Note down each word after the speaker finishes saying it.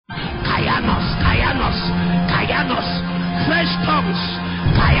tongues.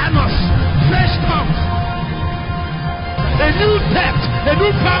 Kayanos. Fresh tongues. A new depth. A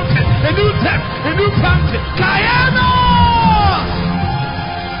new fountain. A new depth. A new fountain. Kayanos.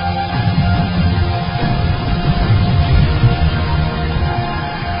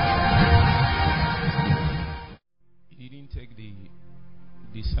 He didn't take the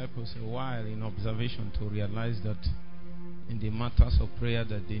disciples a while in observation to realize that in the matters of prayer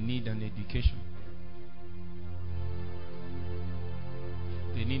that they need an education.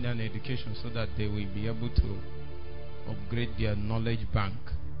 They need an education so that they will be able to upgrade their knowledge bank.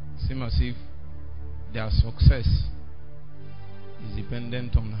 Seems as if their success is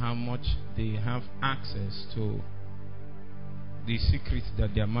dependent on how much they have access to the secrets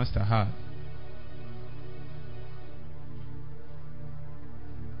that their master had.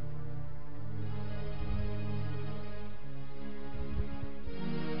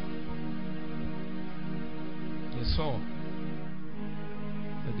 They saw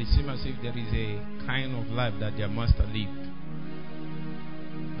that it seemed as if there is a kind of life that their master lived,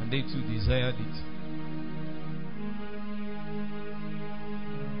 and they too desired it.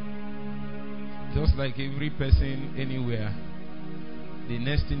 Just like every person anywhere, the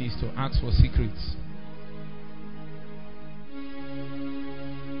next thing is to ask for secrets.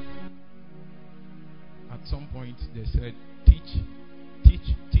 At some point they said, teach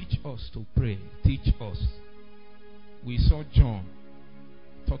us to pray. Teach us. We saw John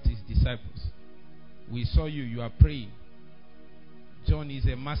taught his disciples. We saw you are praying. John is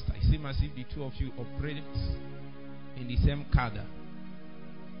a master. It seems as if the two of you operate in the same cadre.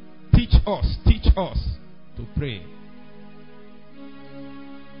 Teach us to pray.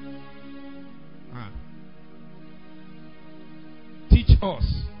 Teach us.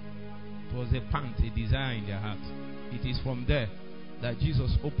 It was a pant, a desire in their heart. It is from there that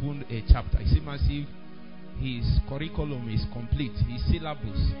Jesus opened a chapter. It seems as if his curriculum is complete. His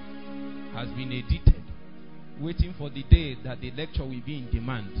syllabus has been edited, waiting for the day that the lecture will be in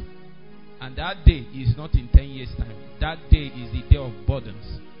demand. And that day is not in 10 years' time. That day is the day of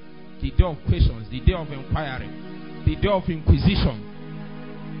burdens, the day of questions, the day of inquiry, the day of inquisition,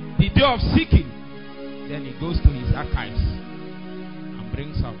 the day of seeking. Then he goes to his archives and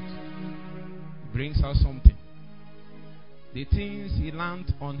brings out something. The things he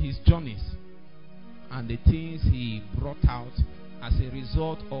learned on his journeys and the things he brought out as a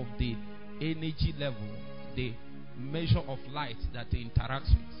result of the energy level, the measure of light that he interacts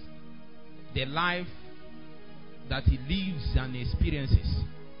with, the life that he lives and experiences.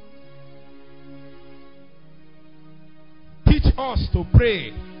 Teach us to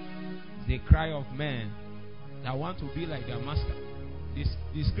pray. The cry of men that want to be like their master.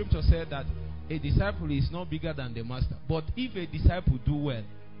 The scripture said that a disciple is not bigger than the master. But if a disciple do well,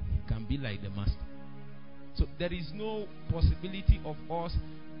 he can be like the master. So there is no possibility of us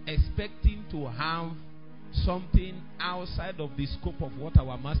expecting to have something outside of the scope of what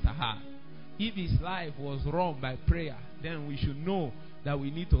our master had. If his life was run by prayer, then we should know that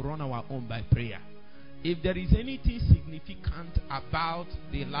we need to run our own by prayer. If there is anything significant about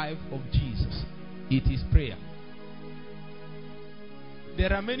the life of Jesus, it is prayer.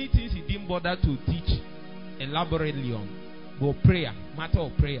 There are many things he didn't bother to teach elaborately on, but prayer, matter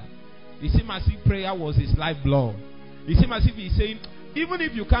of prayer. It seems as if prayer was his lifeblood. It seems as if he's saying, even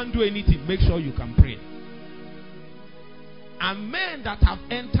if you can't do anything, make sure you can pray. And men that have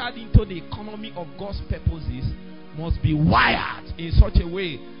entered into the economy of God's purposes must be wired in such a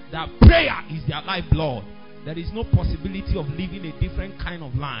way that prayer is their lifeblood. There is no possibility of living a different kind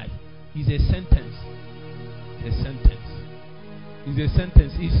of life. It's a sentence. It's a sentence. It's a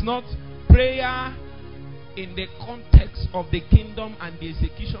sentence. It's not prayer in the context of the kingdom and the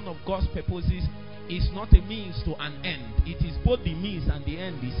execution of God's purposes. Is not a means to an end. It is both the means and the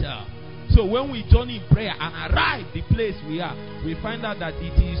end itself. So when we journey in prayer and arrive the place we are, we find out that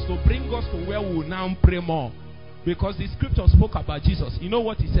it is to bring us to where we will now pray more. Because the scripture spoke about Jesus. You know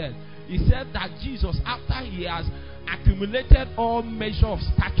what he said? He said that Jesus, after he has accumulated all measure of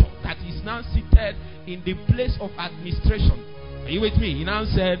stature, that is now seated in the place of administration. Are you with me? He now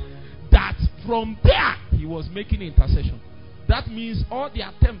said that from there he was making intercession. That means all the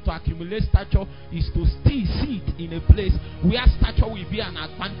attempt to accumulate stature is to still sit in a place where stature will be an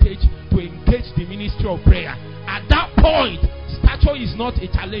advantage to engage the ministry of prayer. At that point, stature is not a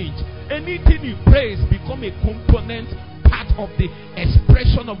challenge. Anything you praise become a component part of the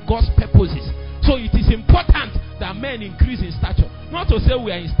expression of God's purposes. So it is important that men increase in stature. Not to say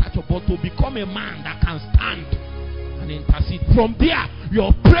we are in stature, but to become a man that can stand and intercede. From there,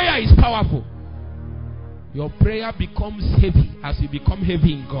 your prayer is powerful. Your prayer becomes heavy as you become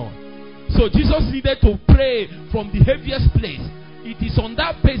heavy in God. So Jesus needed to pray from the heaviest place. it is on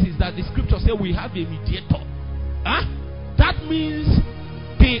that basis that the scripture says we have a mediator. That means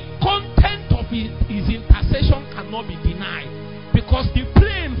the content of his intercession cannot be denied, because the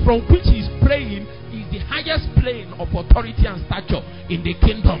plane from which he is praying is the highest plane of authority and stature in the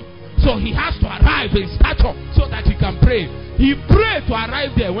kingdom. So he has to arrive in stature so that he can pray. He prayed to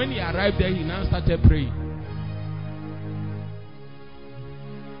arrive there. When he arrived there, he now started praying.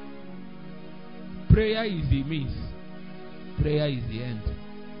 Prayer is the means. Prayer is the end.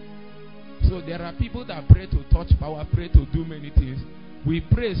 So there are people that pray to touch power, pray to do many things. We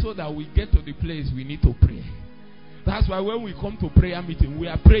pray so that we get to the place we need to pray. That's why when we come to prayer meeting, we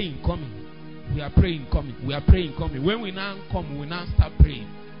are praying coming. We are praying coming. We are praying coming. When we now come, we now start praying.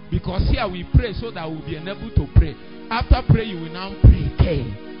 Because here we pray so that we'll be enabled to pray. After praying, we now pray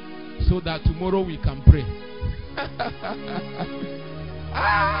again, so that tomorrow we can pray.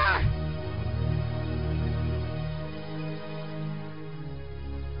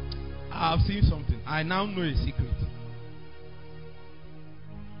 I have seen something. I now know a secret.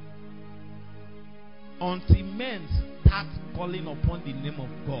 Until men start calling upon the name of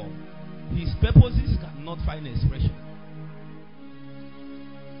God, his purposes cannot find expression.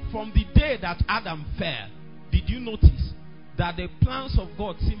 From the day that Adam fell, did you notice that the plans of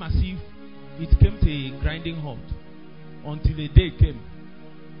God seem as if it came to a grinding halt? Until a day came,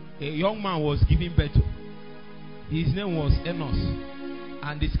 a young man was giving birth to. His name was Enos.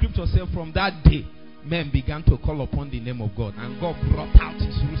 And the scripture said from that day, men began to call upon the name of God. And God brought out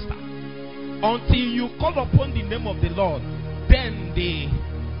his rooster. Until you call upon the name of the Lord, then the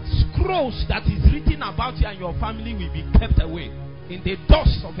scrolls that is written about you and your family will be kept away in the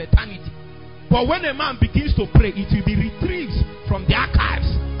dust of eternity. But when a man begins to pray, it will be retrieved from the archives,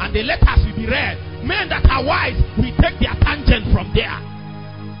 and the letters will be read. Men that are wise will take their tangent from there.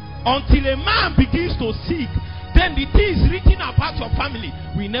 Until a man begins to seek, then the things written about your family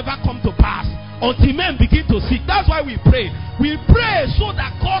will never come to pass. Until men begin to seek. That's why we pray. We pray so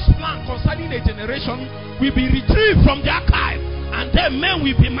that God's plan concerning a generation will be retrieved from the archive, and then men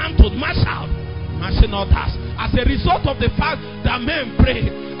will be mantled, marching others. As a result of the fact that men pray,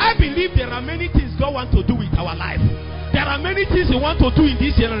 I believe there are many things God wants to do with our life. There are many things He wants to do in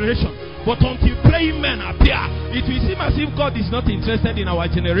this generation. But until praying men appear, it will seem as if God is not interested in our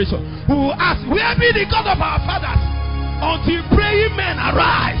generation. We will ask, where be the God of our fathers? Until praying men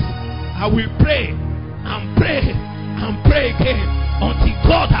arise, I will pray and pray and pray again until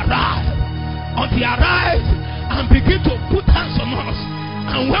God arrives. Until He arrives and begin to put hands on us.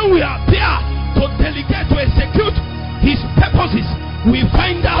 And when we appear to delegate, to execute His purposes, we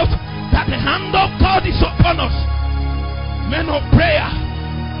find out that the hand of God is upon us. Men of prayer,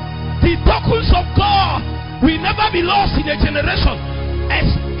 the tokens of God will never be lost in a generation.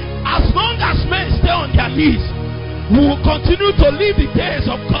 As long as men stay on their knees, we will continue to live the days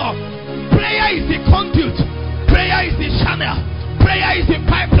of God. Prayer is the conduit. Prayer is the channel. Prayer is the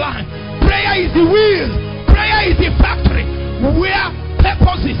pipeline. Prayer is the wheel. Prayer is the factory where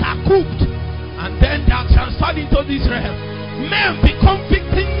purposes are cooked, and then they are transferred into this realm. Men become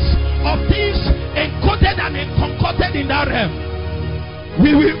victims of things encoded and concocted in that realm.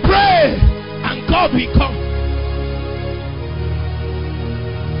 We will pray and God will come.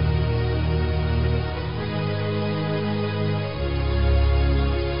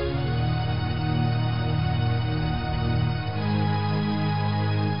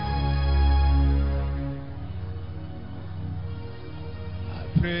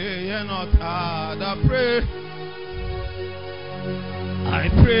 Pray and not hard, I pray. I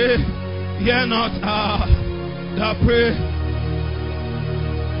pray, yeah, not hard, I pray.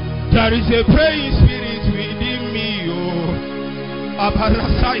 There is a praying spirit within me, oh.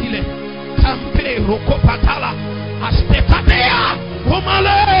 Abarasaile, Kampe, Rokopatala, Astekadea,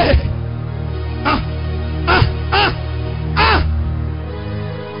 Omale.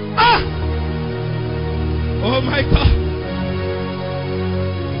 Oh my God.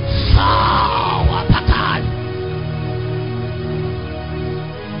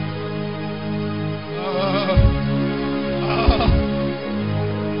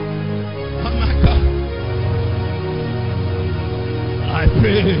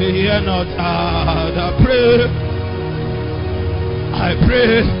 Pray not hard, I pray. I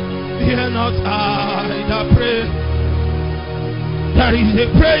pray, hear not hard, I pray. There is a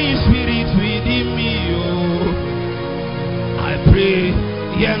praying spirit within me, oh. I pray,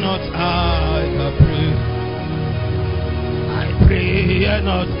 hear not hard, I pray. I pray, hear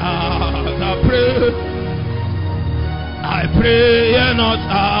not hard, I pray. I pray, hear not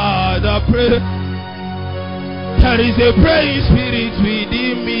hard, I pray. There is a praying spirit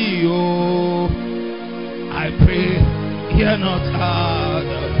within me, oh. I pray, hear not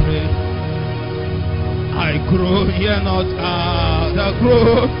the praise. I grow, hear not the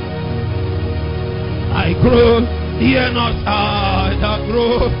growth. I grow, hear not the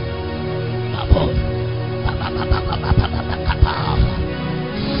growth.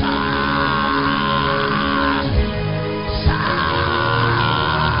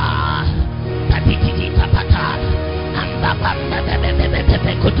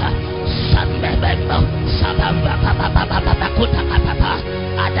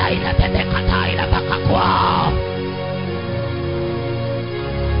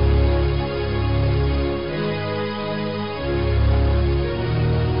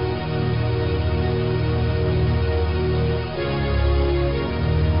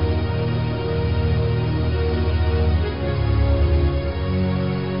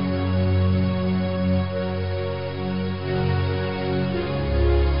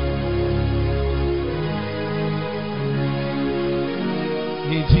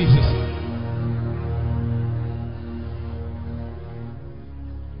 In Jesus.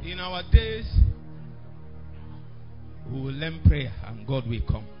 In our days, we will learn prayer and God will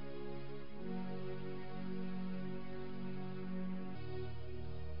come.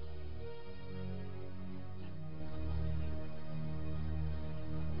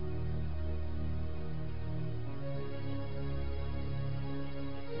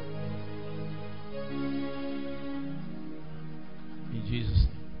 In Jesus'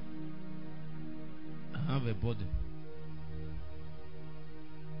 name. I have a burden.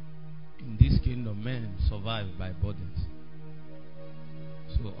 In this kingdom, men survive by burdens.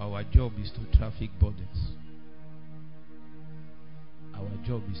 So our job is to traffic burdens. Our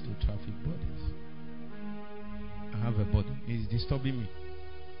job is to traffic burdens. I have a burden. It's disturbing me.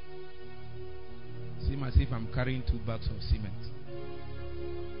 Seems as if I'm carrying 2 bags of cement.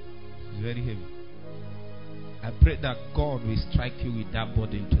 It's very heavy. I pray that God will strike you with that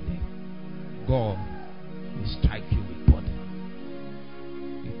burden today. God will strike you with burden.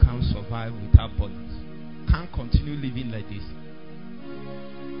 You can't survive without burdens. Can't continue living like this.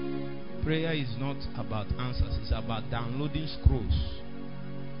 Prayer is not about answers. It's about downloading scrolls.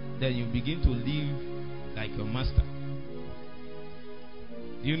 Then you begin to live like your master.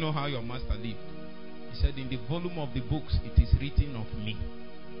 Do you know how your master lived? He said, in the volume of the books it is written of me.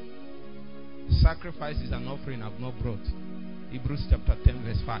 Sacrifices and offering have not brought. Hebrews chapter 10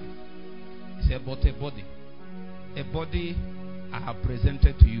 verse 5. He said, but a body I have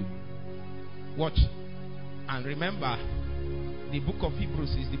presented to you. Watch. And remember, the book of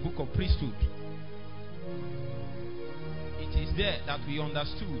Hebrews is the book of priesthood. It is there that we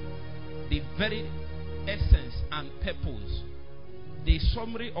understood the very essence and purpose, the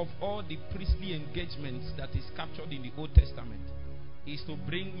summary of all the priestly engagements that is captured in the Old Testament is to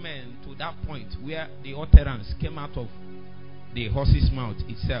bring men to that point where the utterance came out of the horse's mouth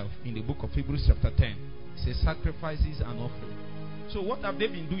itself in the book of Hebrews chapter 10. It says sacrifices and offering. So what have they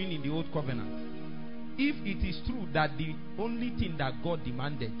been doing in the old covenant? If it is true that the only thing that God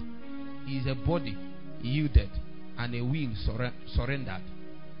demanded is a body yielded and a will surrendered,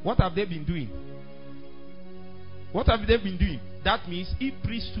 what have they been doing? What have they been doing? That means if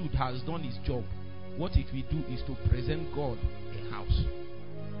priesthood has done its job, what it will do is to present God a house.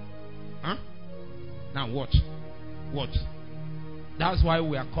 Huh? Now watch. Watch. That's why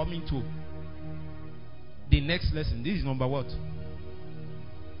we are coming to the next lesson. This is number what?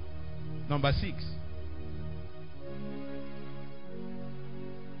 Number 6.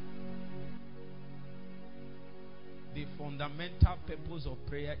 The fundamental purpose of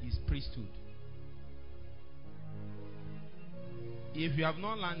prayer is priesthood. If you have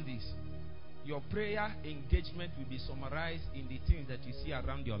not learned this, your prayer engagement will be summarized in the things that you see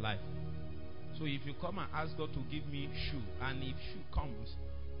around your life. So if you come and ask God to give me shoe, and if shoe comes,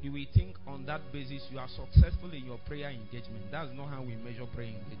 you will think on that basis you are successful in your prayer engagement. That's not how we measure prayer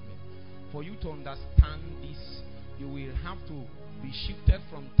engagement. For you to understand this, you will have to be shifted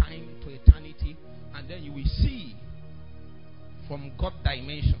from time to eternity, and then you will see from God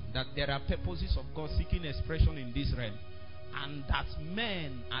dimension that there are purposes of God seeking expression in this realm, and that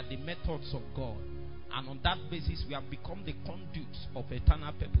men are the methods of God, and on that basis we have become the conduits of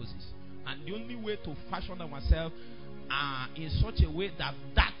eternal purposes. And the only way to fashion ourselves in such a way that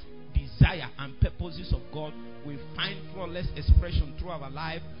that desire and purposes of God will find flawless expression through our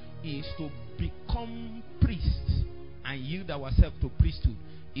life is to become priests and yield ourselves to priesthood.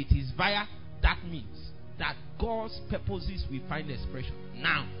 It is via that means that God's purposes will find expression.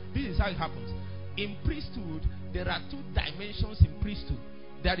 Now, this is how it happens. In priesthood, there are 2 dimensions in priesthood.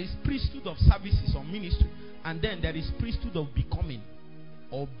 There is priesthood of services or ministry, and then there is priesthood of becoming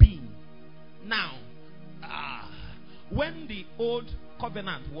or being. Now, when the old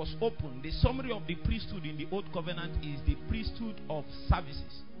covenant was opened, the summary of the priesthood in the old covenant is the priesthood of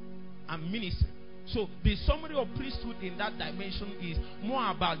services and ministry. So the summary of priesthood in that dimension is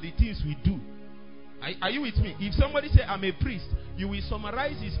more about the things we do. Are you with me? If somebody say I'm a priest, you will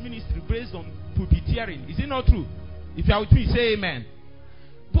summarize his ministry based on pulpiteering. Is it not true? If you are with me, say amen.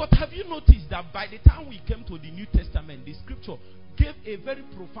 But have you noticed that by the time we came to the New Testament, the scripture gave a very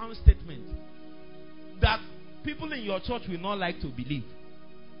profound statement that people in your church will not like to believe.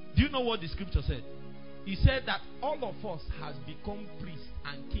 Do you know what the scripture said? He said that all of us has become priests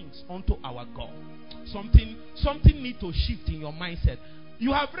and kings unto our God. Something need to shift in your mindset.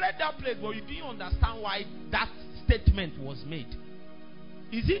 You have read that place, but you didn't understand why that statement was made.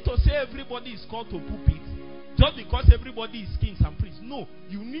 Is it to say everybody is called to pulpit just because everybody is kings and priests? No,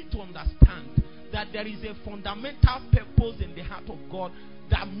 you need to understand that there is a fundamental purpose in the heart of God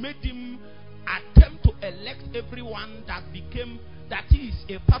that made him attempt to elect everyone that is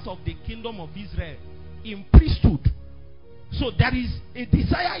a part of the kingdom of Israel in priesthood. So there is a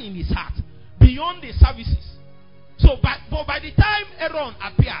desire in his heart beyond the services. So but by the time Aaron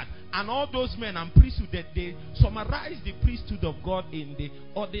appeared and all those men and priesthood, they summarized the priesthood of God in the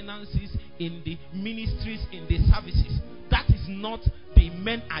ordinances, in the ministries, in the services. That is not the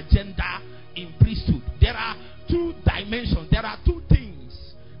main agenda in priesthood. There are two dimensions. There are two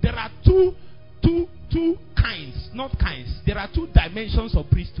things. There are two kinds, not kinds. There are two dimensions of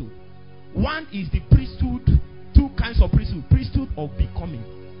priesthood. One is the priesthood, two kinds of priesthood. Priesthood of becoming.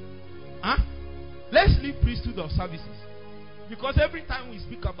 Let's leave priesthood of services. Because every time we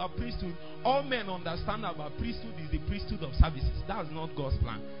speak about priesthood, all men understand about priesthood is the priesthood of services. That's not God's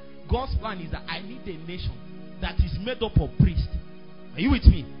plan. God's plan is that I need a nation that is made up of priests. Are you with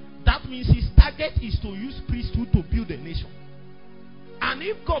me? That means his target is to use priesthood to build a nation. And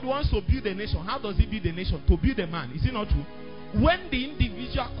if God wants to build a nation, how does he build a nation? To build a man. Is it not true? When the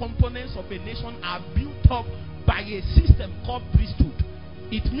individual components of a nation are built up by a system called priesthood,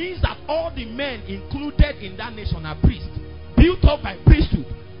 it means that all the men included in that nation are priests, built up by priesthood.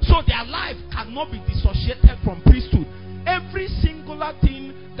 So their life cannot be dissociated from priesthood. Every singular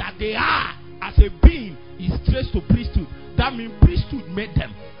thing that they are as a being is traced to priesthood. That means priesthood made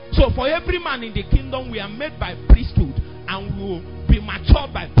them. So for every man in the kingdom, we are made by priesthood and we will be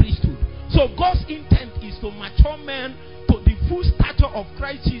matured by priesthood. So God's intent is to mature men to the full stature of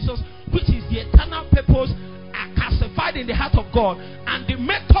Christ Jesus, which is the eternal purpose calcified in the heart of God, and the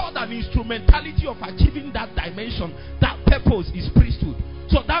method and instrumentality of achieving that dimension, that purpose is priesthood.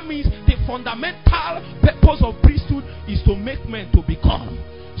 So that means the fundamental purpose of priesthood is to make men to become.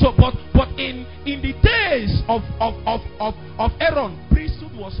 So but in the days of Aaron,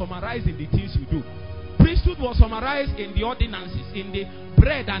 priesthood was summarized in the things you do. Priesthood was summarized in the ordinances, in the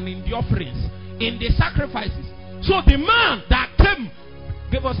bread and in the offerings, in the sacrifices. So the man that came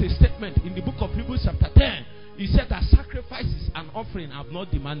gave us a statement in the book of Hebrews chapter 10. He said that sacrifices and offerings have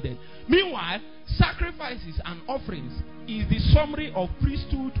not demanded. Meanwhile, sacrifices and offerings is the summary of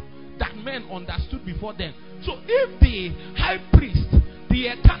priesthood that men understood before them. So if the high priest,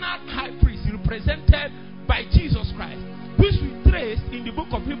 the eternal high priest represented by Jesus Christ, which we traced in the book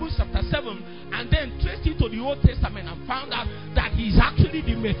of Hebrews chapter 7, and then traced it to the Old Testament and found out that he is actually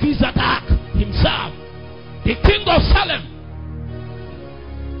the Melchizedek himself, the king of Salem,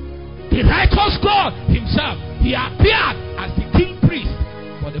 the righteous God himself. He appeared as the king priest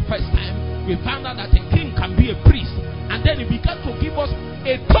for the first time. We found out that a king can be a priest, and then he began to give us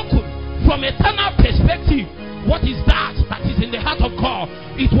a token from eternal perspective. What is that is in the heart of God?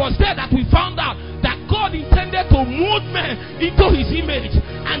 It was there that we found out that God intended to mold men into his image,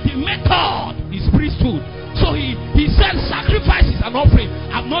 and the method is priesthood. So he said sacrifices and offerings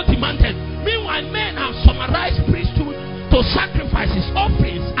have not demanded. Meanwhile, men have summarized priesthood to sacrifices,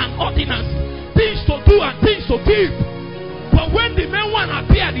 offerings, and ordinances, things to do and things to give. But when the main one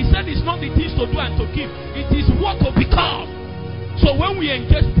appeared, he said it's not the things to do and to give, it is what to become. So when we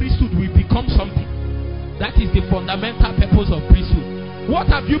engage priesthood, we become something. That is the fundamental purpose of priesthood.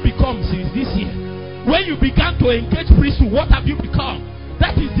 What have you become since this year? When you began to engage priesthood, what have you become?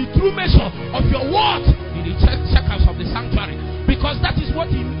 That is the true measure of your worth in the checkhouse of the sanctuary. Because that is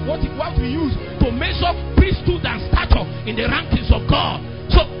what we use to measure priesthood and stature in the rankings of God.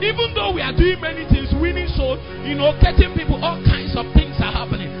 So even though we are doing many things, winning souls, getting people, all kinds of things are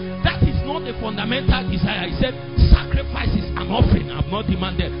happening. That is not a fundamental desire. He said sacrifices and offering have not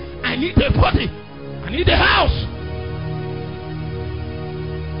demanded. I need a body. I need a house.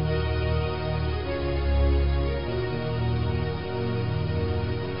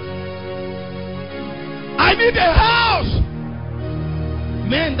 I need a house.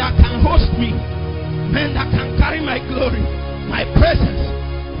 Men that can host me. Men that can carry my glory, my presence,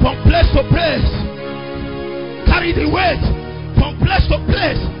 from place to place. Carry the weight from place to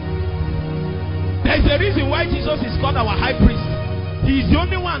place. There is a reason why Jesus is called our high priest. He is the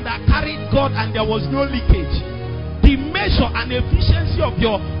only one that carried God and there was no leakage. The measure and efficiency of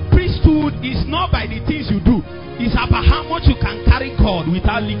your priesthood is not by the things you do. It's about how much you can carry God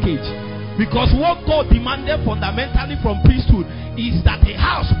without leakage. Because what God demanded fundamentally from priesthood is that a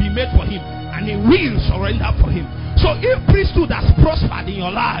house be made for him and a will surrender for him. So if priesthood has prospered in your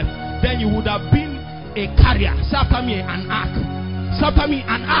life, then you would have been a carrier. Say after me, an ark. Say after me,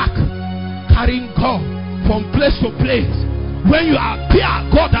 an ark. Carrying God from place to place. When you appear,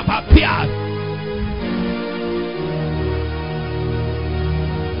 God have appeared.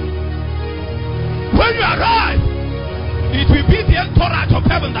 When you arrive, it will be the entourage of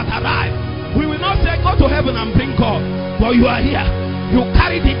heaven that arrive. We will not say go to heaven and bring God, but you are here. You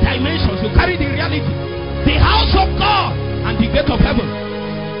carry the dimensions, you carry the reality, the house of God and the gate of heaven.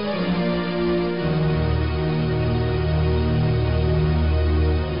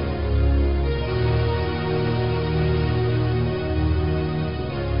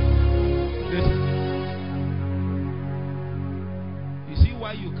 Listen. You see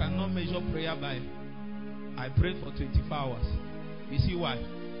why you cannot measure prayer by I prayed for 24 hours. You see why?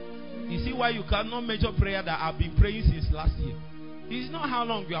 You see why you cannot measure prayer that I've been praying since last year. It's not how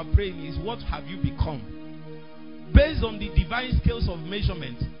long you are praying, it's what have you become. Based on the divine scales of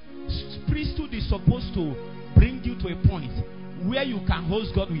measurement, priesthood is supposed to bring you to a point where you can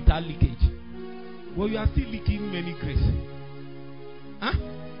host God without leakage. Well, you are still leaking many grace. Huh?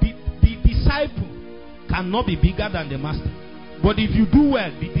 The disciple cannot be bigger than the master. But if you do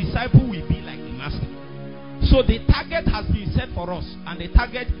well, the disciple will be like the master. So the target has been set for us, and the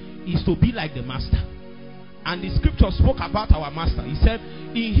target is to be like the master. And the scripture spoke about our master. He said,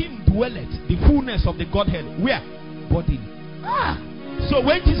 in him dwelleth the fullness of the Godhead. Where? Bodily. So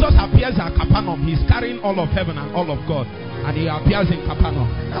when Jesus appears at Capernaum, he's carrying all of heaven and all of God. And he appears in Capernaum.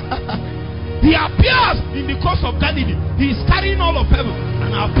 He appears in the coast of Galilee. He's carrying all of heaven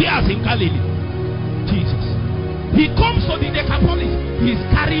and appears in Galilee. Jesus. He comes to the Decapolis. He's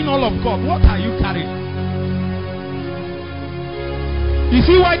carrying all of God. What are you carrying? You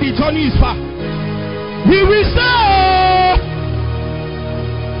see why the journey is far? We will say,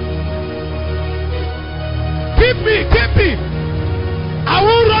 keep me, keep me. I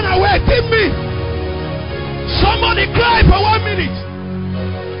won't run away, keep me. Somebody cry for 1 minute.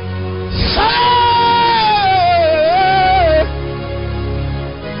 Say,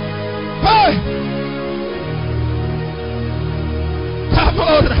 hey,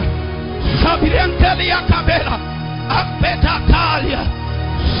 Tabora, Sabrientelia Cabela, Apeta Talia,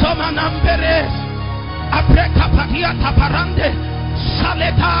 Somanamberes. Abreka patia taparande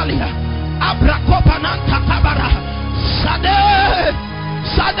saletalia abrakopananta tabara sade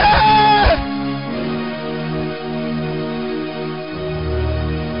sade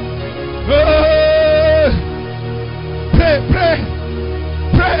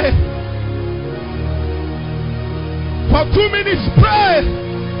pray for 2 minutes. Pray.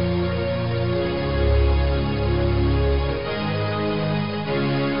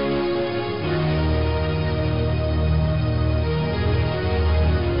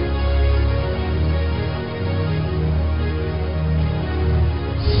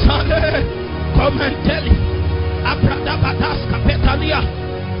 Komenteli Abradabadas Kapetalia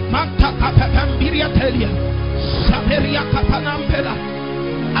Manta Kapambiria Telia Saberia Kapanambela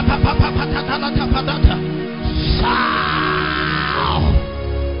Apapapatala Tapadata Sao.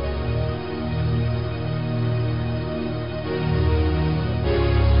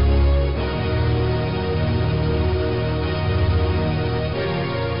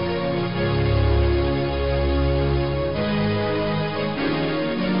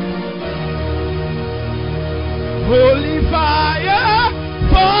 Holy fire,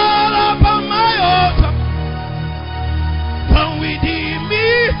 fall upon my altar. Come within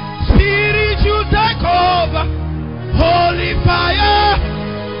me, Spirit, you take over. Holy fire,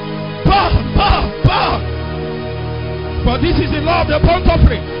 fall. For this is the law of the burnt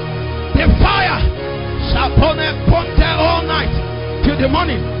offering. The fire shall burn there all night till the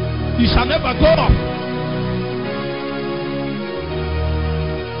morning. It shall never go off.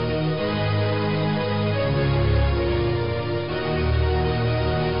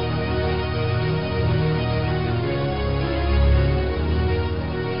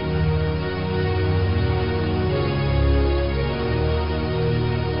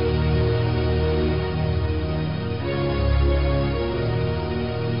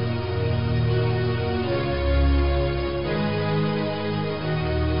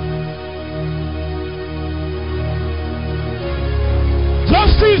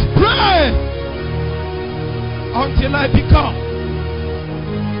 Until I become.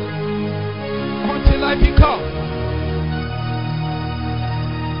 Until I become.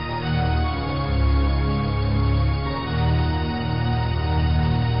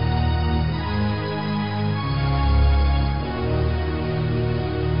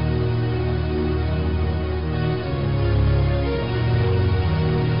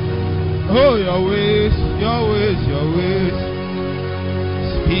 Oh, your ways, your ways, your ways.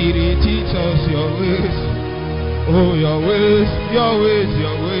 Spirit, teach us your ways. Oh, your ways, your ways,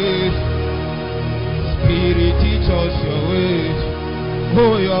 your ways. Spirit, teach us your ways.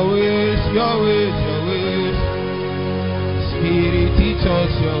 Oh, your ways, your ways, your ways. Spirit, teach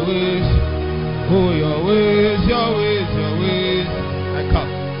us your ways. Oh, your ways, your ways, your ways. I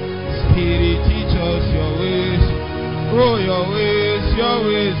come. Spirit, teach us your ways. Oh, your ways, your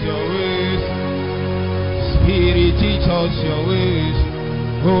ways, your ways. Spirit, teach us your ways.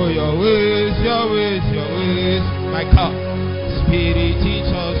 Oh, your ways, your ways, your ways. My God. Spirit,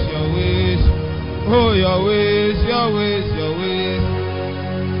 teach us your ways. Oh, your ways, your ways, your ways.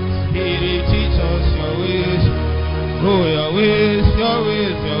 Spirit, teach us your ways. Oh, your ways, your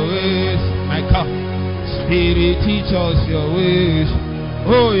ways, your ways. My God. Spirit, teach us your ways.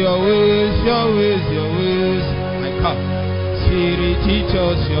 Oh, your ways, your ways, your ways. My God. Spirit, teach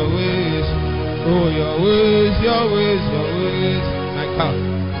us your ways. Oh, your ways, your ways, your ways. My God.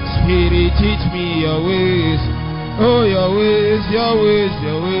 Spirit, teach me your ways. Oh, your ways, your ways,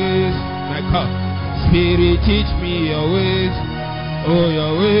 your ways. My God. Spirit, teach me your ways. Oh,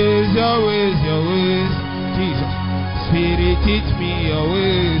 your ways, your ways, your ways. Jesus. Spirit, teach me your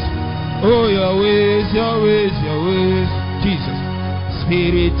ways. Oh, your ways, your ways, your ways. Jesus.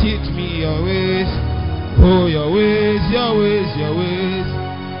 Spirit, teach me your ways. Oh, your ways, your ways, your ways.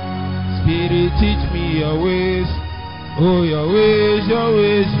 Spirit, teach me your ways. Oh, your ways, your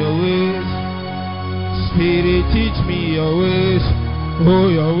ways, your ways. Spirit, teach me your ways. Oh,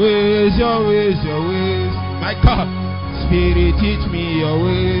 your ways, your ways, your ways. My God. Spirit, teach me your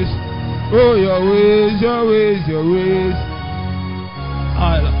ways. Oh, your ways, your ways, your ways.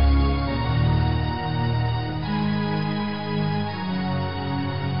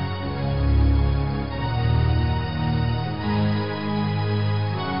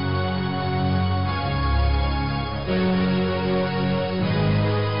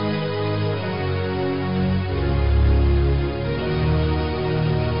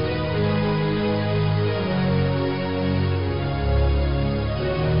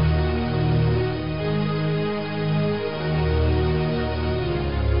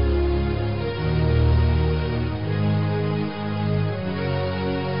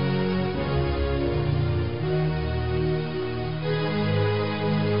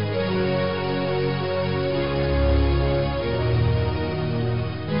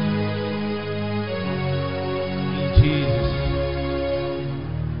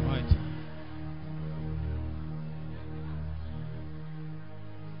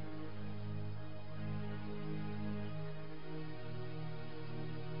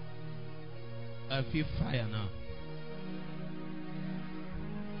 I feel fire now.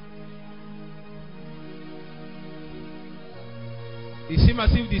 It seems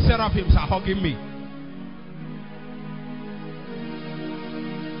as if the seraphims are hugging me.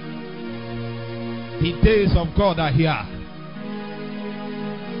 The days of God are here.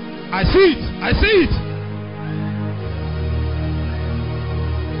 I see it. I see it.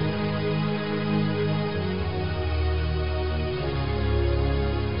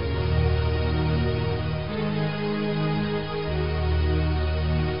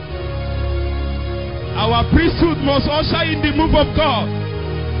 Our priesthood must usher in the move of God.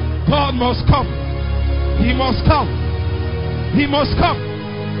 God must come. He must come. He must come.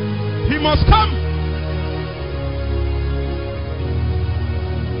 He must come.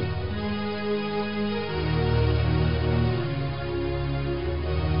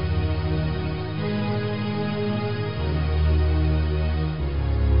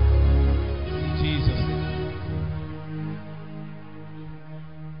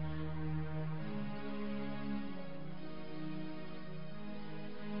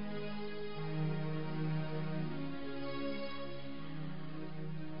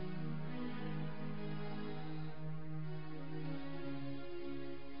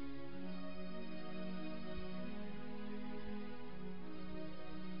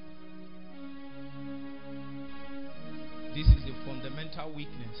 This is a fundamental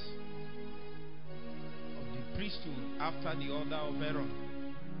weakness of the priesthood after the order of Aaron.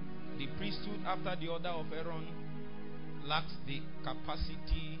 The priesthood after the order of Aaron lacks the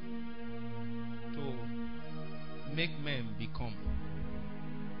capacity to make men become.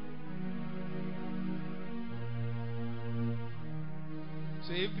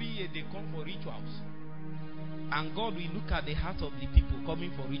 So every year they come for rituals. And God will look at the heart of the people coming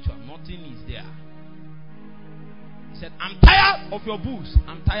for ritual. Nothing is there. He said, I'm tired of your bulls.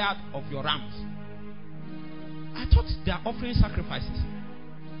 I'm tired of your rams. I thought they are offering sacrifices.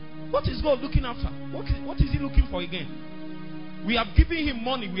 What is God looking after? What is he looking for again? We have given him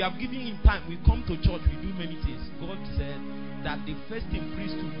money. We have given him time. We come to church. We do many things. God said that the first thing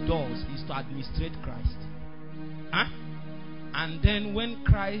priesthood does is to administrate Christ. Huh? And then when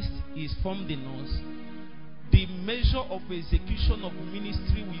Christ is formed in us, the measure of execution of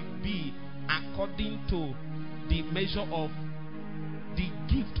ministry will be according to the measure of the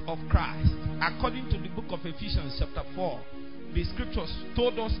gift of Christ. According to the book of Ephesians chapter 4, the scriptures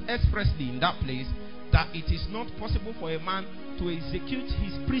told us expressly in that place that it is not possible for a man to execute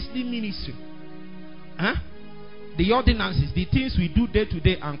his priestly ministry. Huh? The ordinances, the things we do day to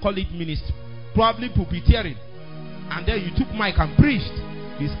day and call it ministry, probably pulpiteering, and then you took mic and preached.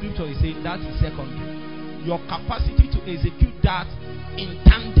 The scripture is saying that is secondary. Your capacity to execute that in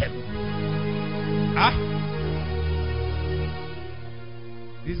tandem. Huh?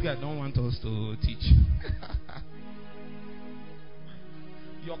 This guy don't want us to teach.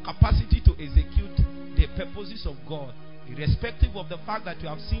 Your capacity to execute the purposes of God, irrespective of the fact that you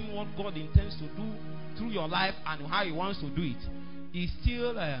have seen what God intends to do through your life and how he wants to do it, is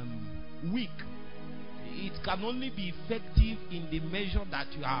still weak. It can only be effective in the measure that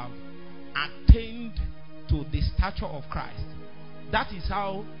you have attained to the stature of Christ. That is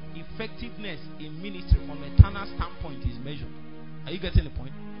how effectiveness in ministry from an eternal standpoint is measured. Are you getting the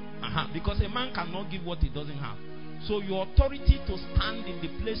point? Because a man cannot give what he doesn't have. So your authority to stand in the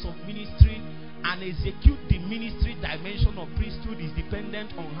place of ministry and execute the ministry dimension of priesthood is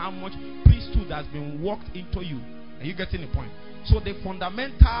dependent on how much priesthood has been worked into you. Are you getting the point? So the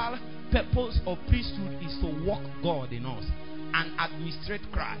fundamental purpose of priesthood is to work God in us and administrate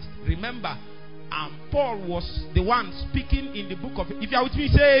Christ. Remember, Paul was the one speaking in the book of... If you are with me,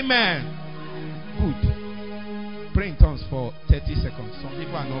 say amen. Good. Pray in tongues for 30 seconds. Some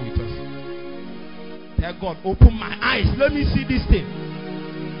people are not with us. Tell God, open my eyes. Let me see this thing.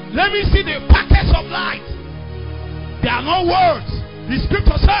 Let me see the packets of light. They are not words. The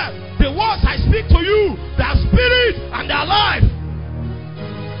scripture says, the words I speak to you, they are spirit and they are life.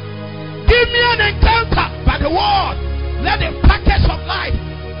 Give me an encounter by the word. Let the packets of light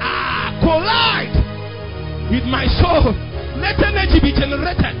collide with my soul. Let energy be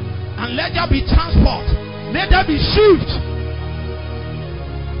generated and let there be transport. Let there be shift.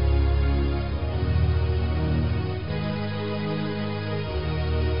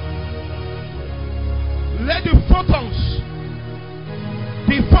 Let the photons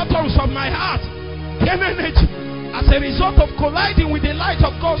of my heart gain energy as a result of colliding with the light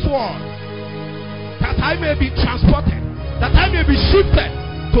of God's word, that I may be transported, that I may be shifted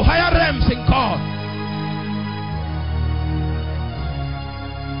to higher realms in God.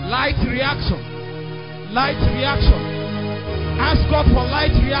 Light reaction. Light reaction. Ask God for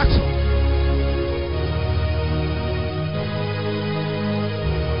light reaction.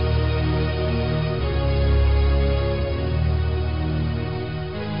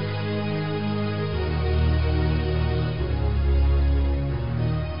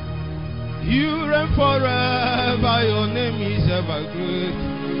 You reign forever, your name is ever great.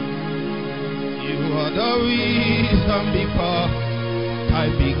 You are the wisdom before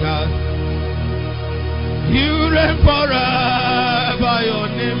time began. You reign forever, your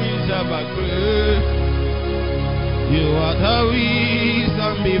name is ever great. You are the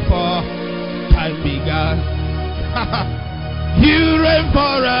wisdom before time began. You reign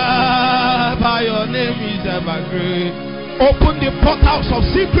forever, your name is ever great. Open the portals of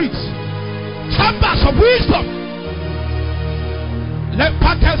secrets, chambers of wisdom. Let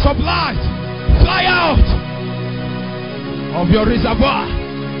packets of light fly out of your reservoir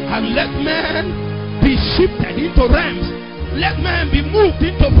and let men be shifted into realms. Let men be moved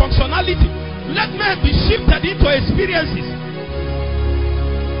into functionality. Let men be shifted into experiences.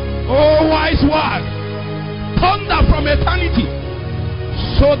 Oh wise one, thunder from eternity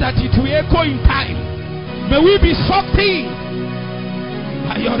so that it will echo in time. May we be sucked in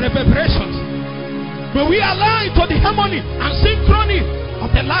by your reverberations. May we align to the harmony and synchrony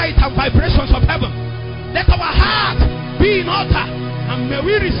of the light and vibrations of heaven. Let our heart be in altar, and may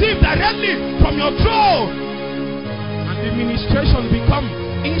we receive directly from your throne. And the ministration become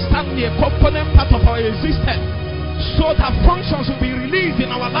instantly a component part of our existence, so that functions will be released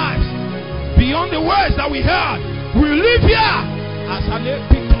in our lives. Beyond the words that we heard, we live here as an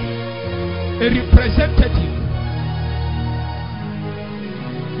epitome, a representative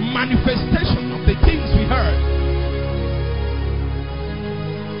manifestation of the things we heard.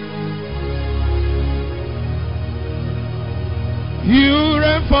 You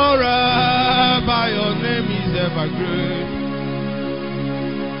reign forever, your name is ever great.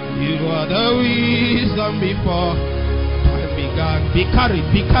 You are the wisdom before time began. Be carried,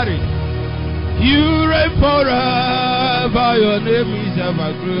 be carried. You reign forever, your name is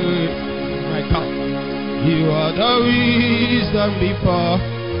ever great. My God. You are the wisdom before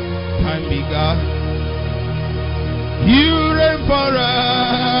time began. You reign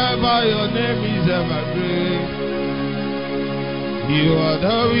forever, your name is ever great. You are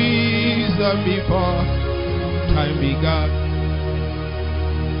the wisdom before time began.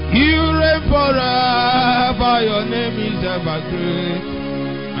 You reign forever, your name is ever great.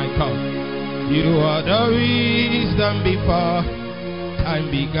 My God. You are the wisdom before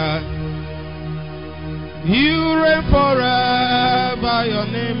time began. You reign forever, your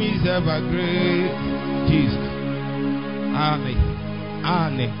name is ever great. Jesus. Ane,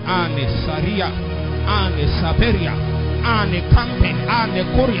 Ane, Ane, Saria, Ane, Saberia, Ane, Campe, Ane,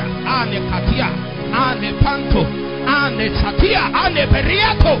 Korea, Ane, Katia, Ane, Panto, Ane, Satia, Ane,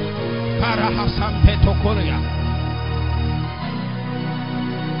 Beriato, Parahasam Peto Korea.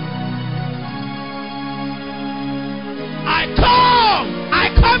 I come, I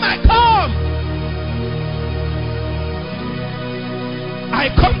come, I come. I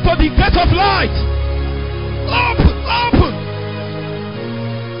come to the gate of light. Open, open.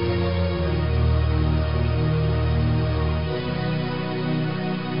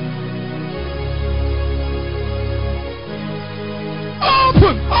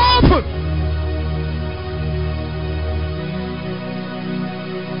 Open, open.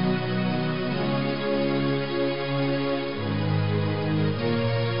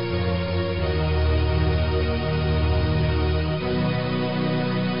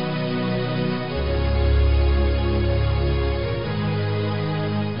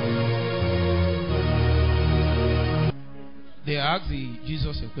 They asked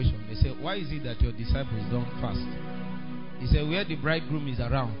Jesus a question. They said, why is it that your disciples don't fast? He said, where the bridegroom is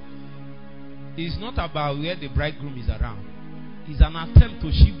around. It's not about where the bridegroom is around. It's an attempt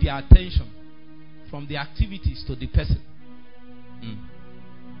to shift their attention from the activities to the person.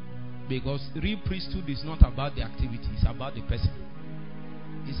 Because real priesthood is not about the activity, it's about the person.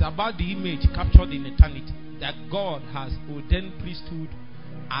 It's about the image captured in eternity, that God has ordained priesthood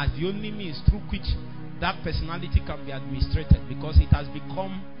as the only means through which that personality can be administrated, because it has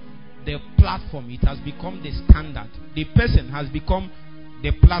become the platform, it has become the standard. The person has become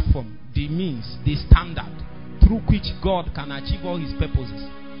the platform, the means, the standard through which God can achieve all his purposes,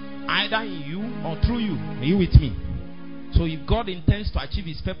 either in you or through you. Are you with me? So if God intends to achieve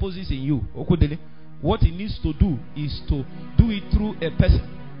his purposes in you, what he needs to do is to do it through a person.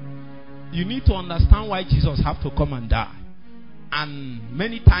 You need to understand why Jesus had to come and die. And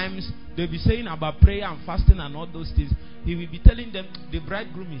many times they'll be saying about prayer and fasting and all those things. He will be telling them the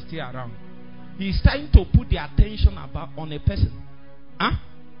bridegroom is still around. He's trying to put the attention on a person.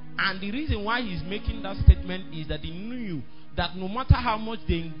 And the reason why he's making that statement is that he knew that no matter how much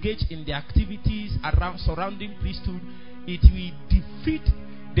they engage in the activities around surrounding priesthood, it will defeat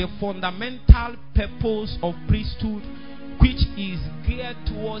the fundamental purpose of priesthood, which is geared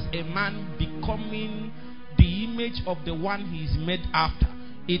towards a man becoming the image of the one he is made after.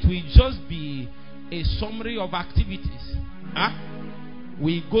 It will just be a summary of activities.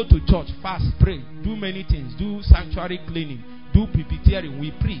 We go to church, fast, pray, do many things, do sanctuary cleaning, do presbytery,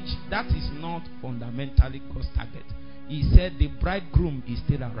 we preach. That is not fundamentally God's target. He said the bridegroom is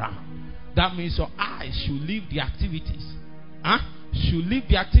still around. That means your eyes should leave the activities. Should leave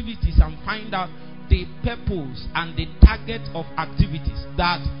the activities and find out the purpose and the target of activities.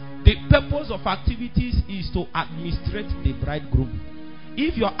 That the purpose of activities is to administrate the bridegroom.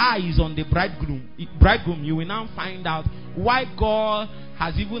 If your eye is on the bridegroom, you will now find out why God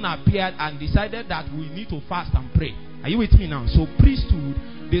has even appeared and decided that we need to fast and pray. Are you with me now? So priesthood,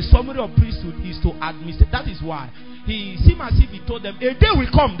 the summary of priesthood is to administrate. That is why he seemed as if he told them, a day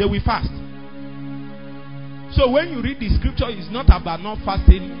will come, they will fast. So when you read the scripture, it's not about not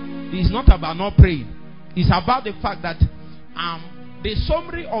fasting, it's not about not praying. It's about the fact that the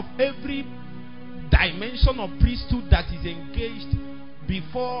summary of every dimension of priesthood that is engaged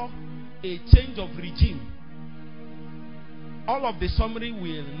before a change of regime, all of the summary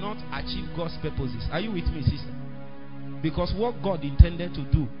will not achieve God's purposes. Are you with me, sister? Because what God intended to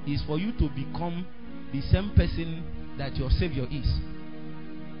do is for you to become the same person that your Savior is,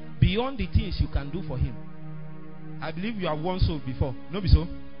 beyond the things you can do for him. I believe you have won soul before. No be so?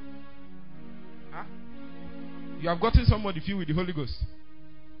 You have gotten somebody filled with the Holy Ghost.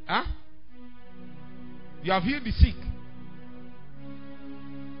 You have healed the sick.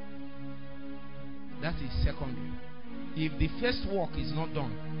 That is secondary. If the first work is not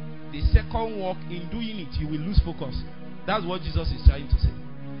done, the second work, in doing it, you will lose focus. That's what Jesus is trying to say.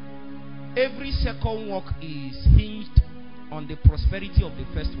 Every second work is hinged on the prosperity of the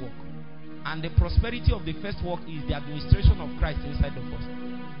first work. And the prosperity of the first work is the administration of Christ inside of us.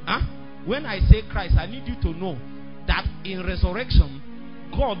 When I say Christ, I need you to know that in resurrection,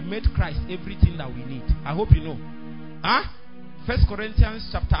 God made Christ everything that we need. I hope you know. 1 Corinthians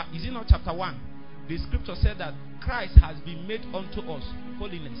chapter 1. The scripture said that Christ has been made unto us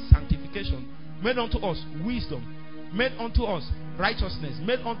holiness, sanctification, made unto us wisdom, made unto us righteousness,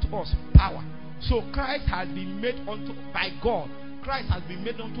 made unto us power. So Christ has been made unto, by God, Christ has been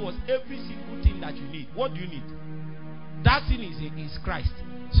made unto us every single thing that you need. What do you need? That thing is Christ.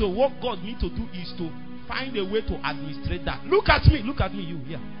 So what God needs to do is to find a way to administrate that. Look at me, you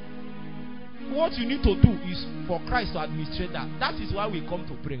here. What you need to do is for Christ to administrate that. That is why we come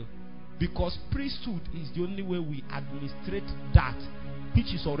to pray. Because priesthood is the only way we administrate that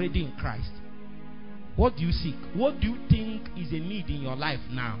which is already in Christ. What do you seek? What do you think is a need in your life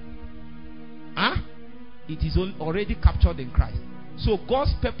now? It is already captured in Christ. So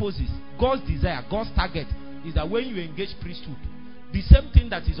God's purposes, God's desire, God's target is that when you engage priesthood, the same thing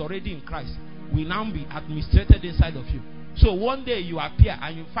that is already in Christ will now be administrated inside of you. So one day you appear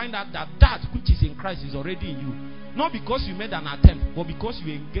and you find out that that which is in Christ is already in you. Not because you made an attempt, but because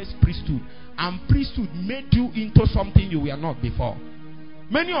you engaged priesthood. And priesthood made you into something you were not before.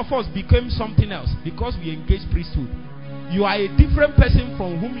 Many of us became something else because we engaged priesthood. You are a different person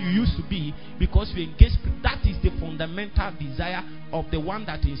from whom you used to be because you engaged. That is the fundamental desire of the one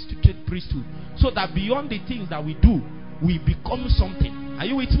that instituted priesthood. So that beyond the things that we do, we become something. Are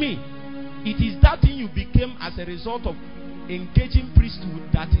you with me? It is that thing you became as a result of engaging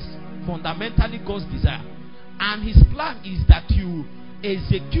priesthood that is fundamentally God's desire. And his plan is that you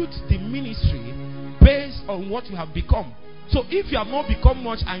execute the ministry based on what you have become. So if you have not become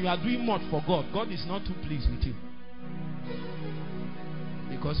much and you are doing much for God, God is not too pleased with you.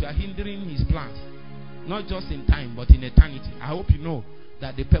 Because you are hindering his plans. Not just in time, but in eternity. I hope you know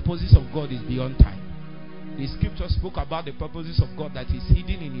that the purposes of God is beyond time. The scripture spoke about the purposes of God that is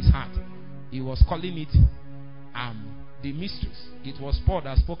hidden in his heart. He was calling it the mysteries. It was Paul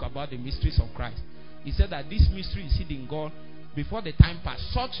that spoke about the mysteries of Christ. He said that this mystery is hidden in God before the time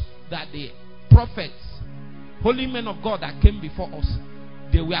passed, such that the prophets, holy men of God that came before us,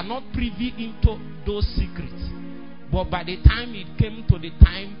 they were not privy into those secrets. But by the time it came to the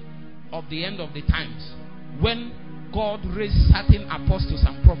time of the end of the times, when God raised certain apostles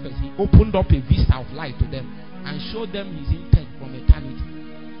and prophets, he opened up a vista of light to them and showed them his intent from eternity.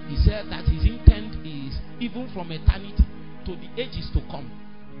 He said that his intent is even from eternity to the ages to come,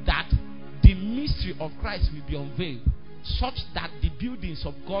 that the mystery of Christ will be unveiled, such that the buildings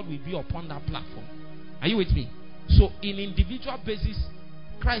of God will be upon that platform. Are you with me? So in individual basis,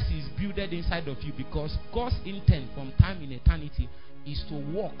 Christ is builded inside of you because God's intent from time in eternity is to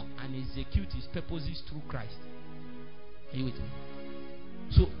walk and execute his purposes through Christ. Are you with me?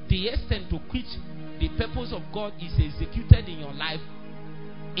 So the extent to which the purpose of God is executed in your life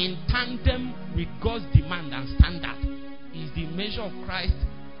in tandem with God's demand and standard is the measure of Christ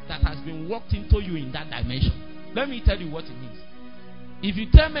that has been worked into you in that dimension. Let me tell you what it means. If you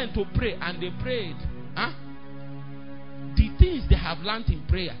tell men to pray and they prayed, the things they have learned in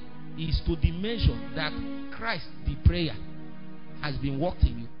prayer is to the measure that Christ, the prayer, has been worked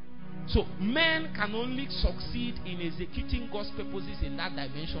in you. So men can only succeed in executing God's purposes in that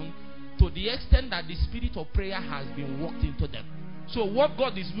dimension to the extent that the spirit of prayer has been worked into them. So what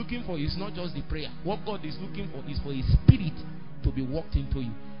God is looking for is not just the prayer. What God is looking for is for his spirit to be worked into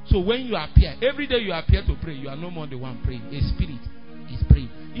you. So when you appear, every day you appear to pray, you are no more the one praying. A spirit is praying.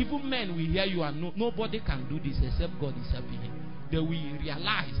 Even men will hear you and nobody can do this except God is helping him. They will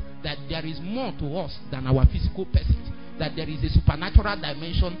realize that there is more to us than our physical persons. That there is a supernatural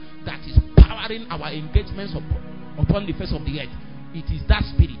dimension that is powering our engagements upon the face of the earth. It is that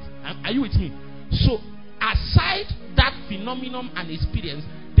spirit. Are you with me? So aside that phenomenon and experience,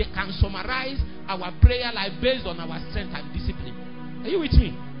 they can summarize our prayer life based on our strength and discipline. Are you with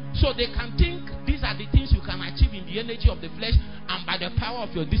me? So they can think these are the things you can achieve in the energy of the flesh and by the power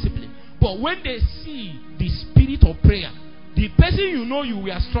of your discipline. But when they see the spirit of prayer, the person you know you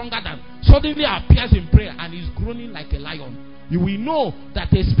were stronger than suddenly appears in prayer and is groaning like a lion. You will know that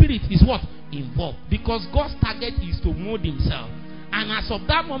the spirit is what? Involved. Because God's target is to mold himself. And as of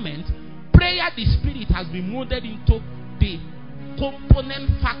that moment, prayer, the spirit has been molded into the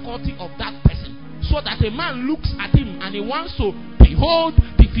component faculty of that person. So that a man looks at him and he wants to behold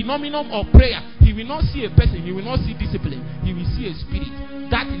the phenomenon of prayer. He will not see a person, he will not see discipline, he will see a spirit.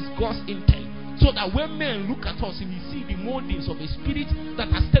 That is God's intent. So that when men look at us, we see the moldings of a spirit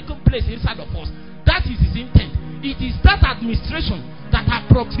that has taken place inside of us. That is his intent. It is that administration that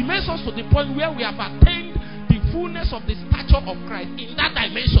approximates us to the point where we have attained the fullness of the stature of Christ in that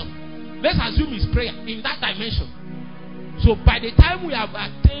dimension. Let's assume it's prayer in that dimension. So by the time we have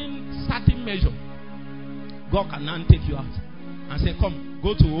attained certain measure, God can now take you out and say, come,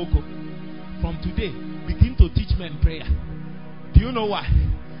 go to Oko. From today, begin to teach men prayer. Do you know why?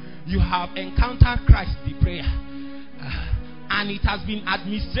 You have encountered Christ, the prayer. And it has been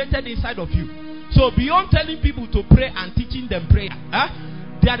administrated inside of you. So beyond telling people to pray and teaching them prayer,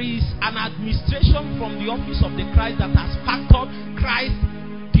 there is an administration from the office of the Christ that has factored Christ,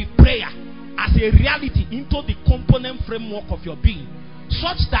 the prayer, as a reality into the component framework of your being.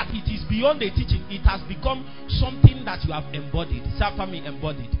 Such that it is beyond the teaching. It has become something that you have embodied. After me,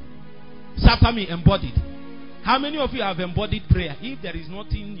 embodied. After me, embodied. How many of you have embodied prayer? If there is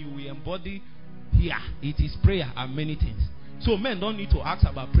nothing you will embody here, it is prayer and many things. So men don't need to ask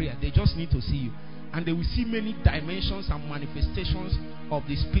about prayer. They just need to see you. And they will see many dimensions and manifestations of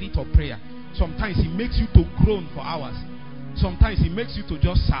the spirit of prayer. Sometimes it makes you to groan for hours. Sometimes it makes you to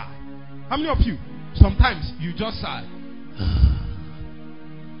just sigh. How many of you? Sometimes you just sigh.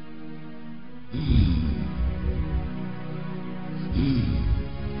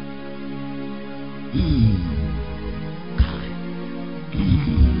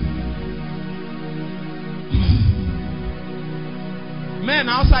 Men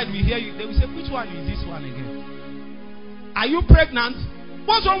outside will hear you. They will say, which one is this one again? Are you pregnant?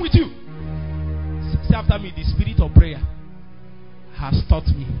 What's wrong with you? Say after me, the spirit of prayer has taught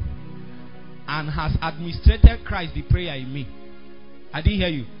me and has administrated Christ the prayer in me. I didn't hear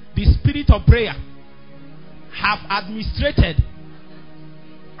you. The spirit of prayer have administrated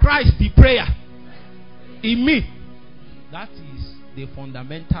Christ the prayer in me. That is the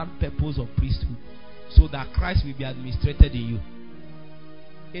fundamental purpose of priesthood. So that Christ will be administrated in you.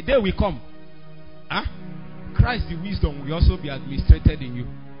 A day will come. Christ the wisdom will also be administrated in you.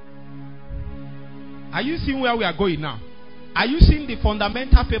 Are you seeing where we are going now? Are you seeing the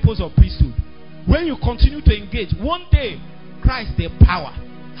fundamental purpose of priesthood? When you continue to engage, one day, Christ the power.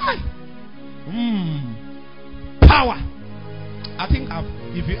 Power. I think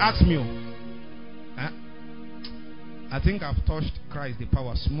if you ask me, I think I've touched Christ the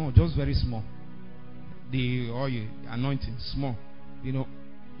power small, just very small. The oil, anointing, small. You know,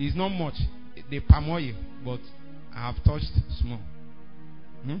 it's not much. The palm oil, but I have touched small.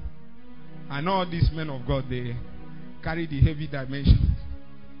 I know all these men of God, they carry the heavy dimension.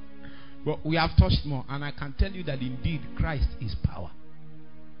 But we have touched more. And I can tell you that indeed Christ is power.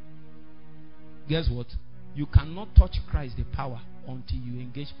 Guess what? You cannot touch Christ the power until you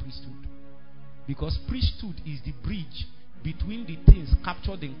engage priesthood. Because priesthood is the bridge between the things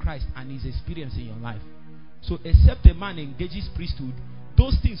captured in Christ and his experience in your life. So except a man engages priesthood,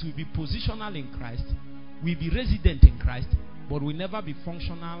 those things will be positional in Christ, will be resident in Christ, but will never be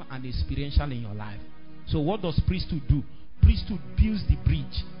functional and experiential in your life. So what does priesthood do? Priesthood builds the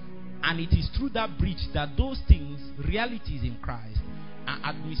bridge. And it is through that bridge that those things, realities in Christ,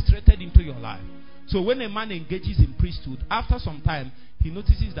 are administrated into your life. So when a man engages in priesthood, after some time, he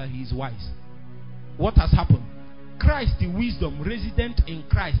notices that he is wise. What has happened? Christ, the wisdom resident in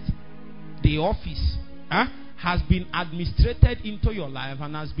Christ, the office, has been administrated into your life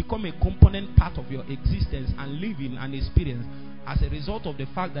and has become a component part of your existence and living and experience as a result of the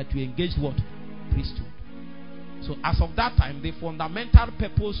fact that you engaged what? Priesthood. So as of that time, the fundamental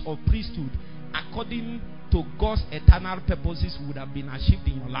purpose of priesthood, according to God's eternal purposes, would have been achieved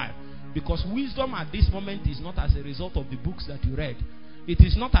in your life. Because wisdom at this moment is not as a result of the books that you read. It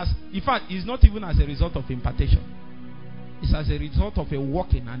is not as, in fact, it's not even as a result of impartation. It's as a result of a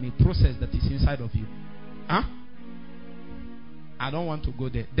working and a process that is inside of you. I don't want to go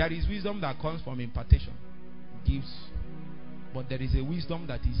there. There is wisdom that comes from impartation, gifts. But there is a wisdom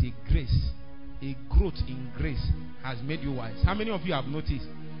that is a grace. A growth in grace has made you wise. How many of you have noticed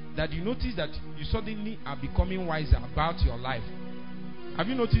that you suddenly are becoming wiser about your life? Have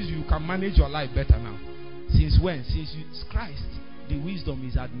you noticed you can manage your life better now? Since when? Since Christ, the wisdom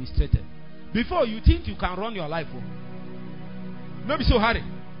is administrated. Before, you think you can run your life. Don't be so hurry.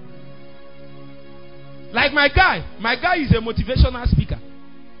 Like my guy is a motivational speaker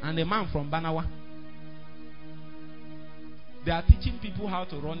and a man from Banawa. They are teaching people how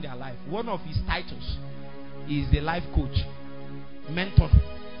to run their life. One of his titles is the life coach, mentor.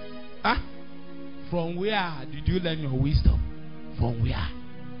 From where did you learn your wisdom? From where?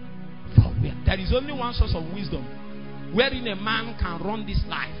 From where? There is only one source of wisdom wherein a man can run this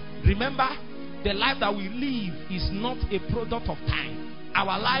life. Remember, the life that we live is not a product of time.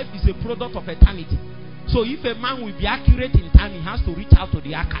 Our life is a product of eternity. So if a man will be accurate in time, he has to reach out to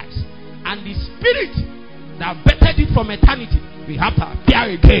the archives. And the spirit that bettered it from eternity will have to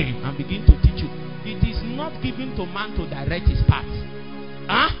appear again and begin to teach you. It is not given to man to direct his path.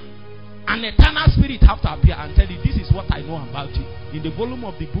 An eternal spirit have to appear and tell you, this is what I know about you. In the volume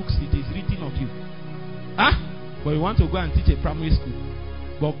of the books, it is written of you. But you want to go and teach a primary school.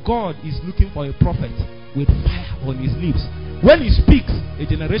 But God is looking for a prophet with fire on his lips. When he speaks, a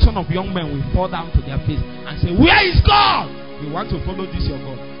generation of young men will fall down to their face and say, where is God? You want to follow this your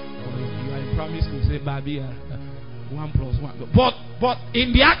God. You are in primary school, say, Baby, 1+1. But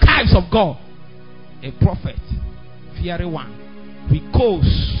in the archives of God, a prophet, fiery one, with coals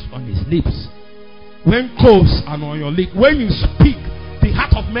on his lips. When coals are on your lips, when you speak, the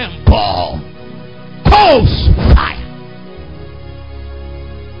heart of men burn. Coals, fire.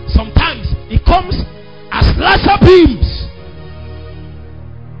 Sometimes it comes as laser beams.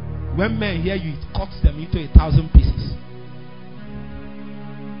 When men hear you, it cuts them into 1,000 pieces.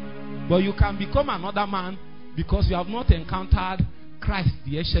 But you can become another man because you have not encountered Christ,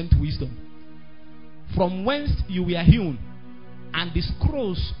 the ancient wisdom, from whence you were hewn, and the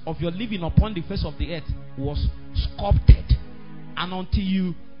scrolls of your living upon the face of the earth was sculpted. And until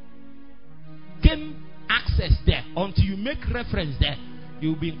you gain access there, until you make reference there, you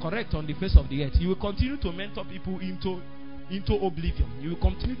will be incorrect on the face of the earth. You will continue to mentor people into oblivion. You will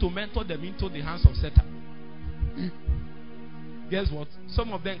continue to mentor them into the hands of Satan. Guess what?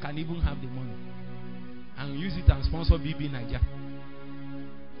 Some of them can even have the money and use it and sponsor BB Nigeria,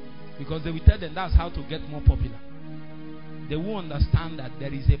 because they will tell them that's how to get more popular. They will understand that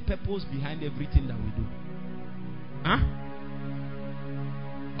there is a purpose behind everything that we do.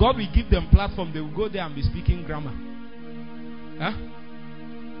 God will give them platform. They will go there and be speaking grammar.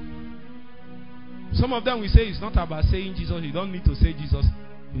 Some of them will say it's not about saying Jesus. You don't need to say Jesus.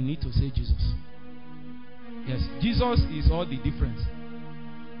 You need to say Jesus. Yes, Jesus is all the difference.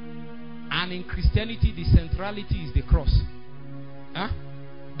 And in Christianity, the centrality is the cross.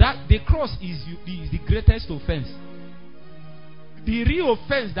 That the cross is the greatest offense. The real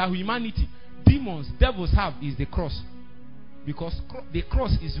offense that humanity, demons, devils have is the cross. Because the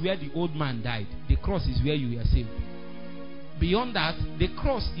cross is where the old man died. The cross is where you were saved. Beyond that, the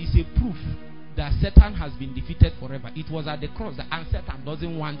cross is a proof that Satan has been defeated forever. It was at the cross, and Satan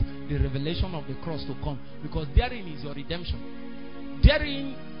doesn't want the revelation of the cross to come, because therein is your redemption.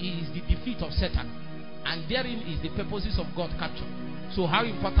 Therein is the defeat of Satan, and therein is the purposes of God captured. So how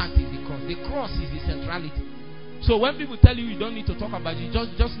important is the cross? The cross is the centrality. So when people tell you don't need to talk about it,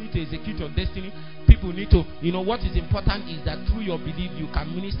 just need to execute your destiny, people need to, what is important is that through your belief you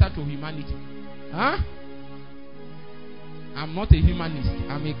can minister to humanity. I'm not a humanist,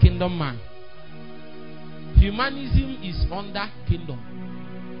 I'm a kingdom man. Humanism is under kingdom.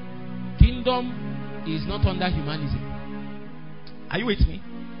 Kingdom is not under humanism. Are you with me?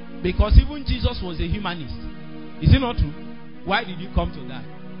 Because even Jesus was a humanist. Is it not true? Why did he come to that?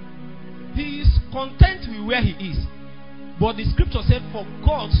 He is content with where he is. But the scripture said, for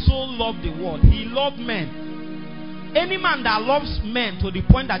God so loved the world, he loved men. Any man that loves men to the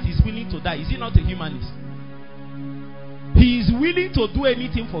point that he's willing to die, is he not a humanist? He is willing to do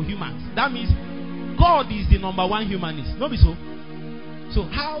anything for humans. That means God is the number one humanist. Not be so? So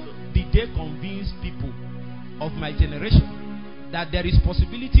how did they convince people of my generation that there is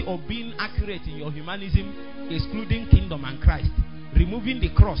possibility of being accurate in your humanism, excluding kingdom and Christ, removing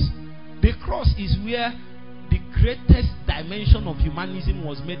the cross? The cross is where the greatest dimension of humanism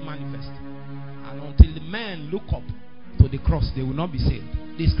was made manifest. And until the men look up to the cross, they will not be saved.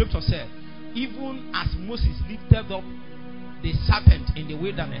 The scripture said, even as Moses lifted up the serpent in the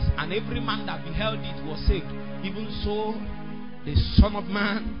wilderness, and every man that beheld it was saved, even so the Son of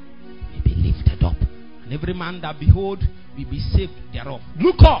Man will be lifted up, and every man that behold will be saved thereof.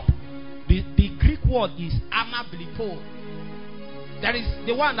 Look up. The Greek word is anablipo. There is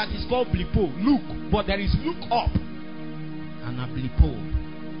the one that is called blipo, look, but there is look up. Anablipo.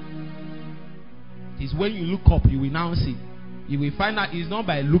 It is when you look up, you will now see. You will find out it's not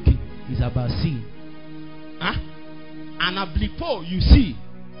by looking, it's about seeing. Anablipo, you see,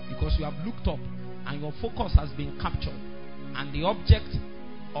 because you have looked up and your focus has been captured, and the object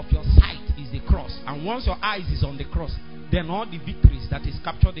of your sight is the cross. And once your eyes is on the cross, then all the victories that is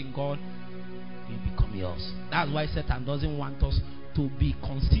captured in God will become yours. That's why Satan doesn't want us to be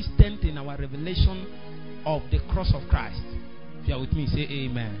consistent in our revelation of the cross of Christ. If you are with me, say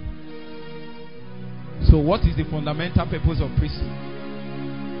amen. So what is the fundamental purpose of priesthood?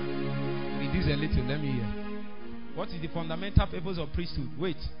 Reduce a little, let me hear. What is the fundamental purpose of priesthood?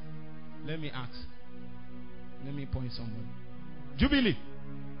 Wait, let me ask. Let me point someone. Jubilee.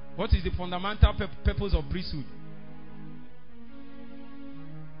 What is the fundamental purpose of priesthood?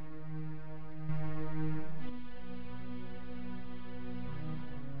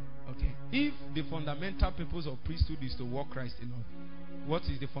 Okay. If the fundamental purpose of priesthood is to walk Christ in us, what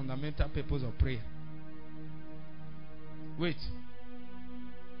is the fundamental purpose of prayer? Wait.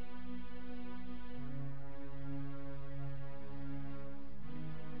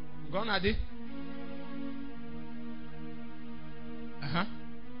 Gone are they?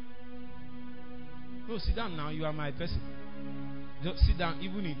 No, sit down now. You are my person. Just sit down.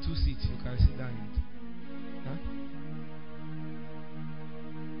 Even in 2 seats, you can sit down in it.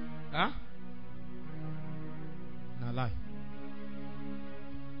 Huh? Now lie.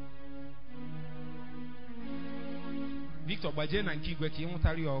 Victor Bajen and Kigweki won't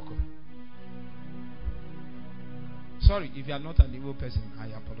tell you oko. Sorry, if you are not an evil person, I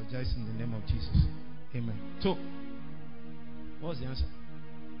apologize in the name of Jesus. Amen. So, what's the answer?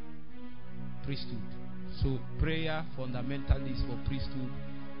 Priesthood. So, prayer fundamentally is for priesthood,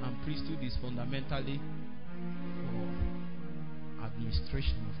 and priesthood is fundamentally for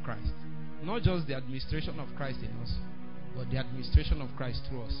administration of Christ. Not just the administration of Christ in us, but the administration of Christ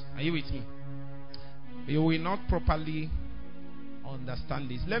through us. Are you with me? You will not properly understand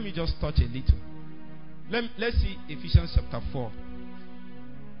this. Let me just touch a little. Let's see Ephesians chapter 4.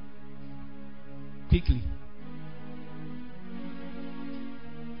 Quickly.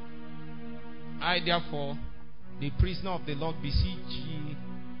 I therefore, the prisoner of the Lord, beseech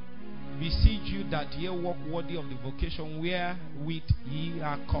you that ye walk worthy of the vocation wherewith ye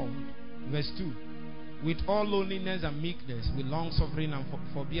are called. Verse 2. With all lowliness and meekness, with long suffering and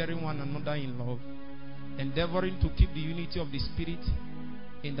forbearing one another in love, endeavoring to keep the unity of the Spirit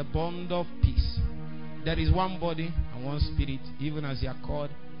in the bond of peace. There is one body and one Spirit, even as ye are called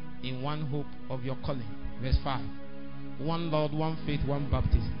in one hope of your calling. Verse 5. One Lord, one faith, one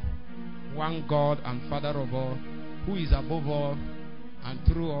baptism, one God and Father of all, who is above all and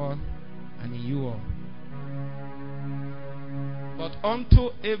through all and in you all. But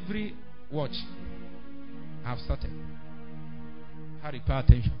unto every watch I have started. Harry, pay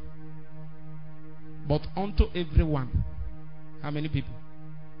attention. But unto everyone. How many people?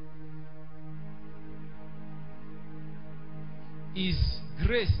 Is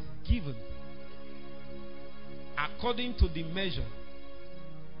grace given according to the measure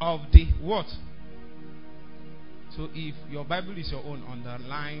of the what? So if your Bible is your own,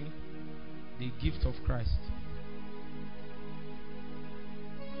 underline the gift of Christ.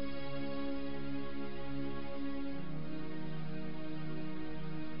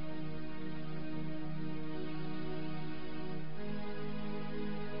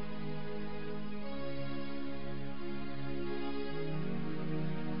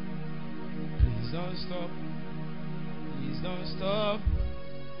 Please don't stop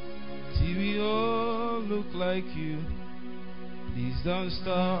till we all look like you. Please don't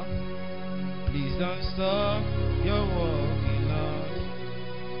stop your walk in us.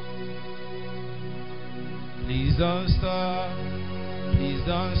 Please don't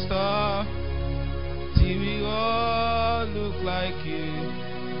stop till we all look like you.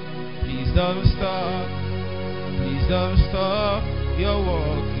 Please don't stop your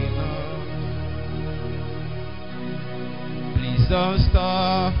walk in us.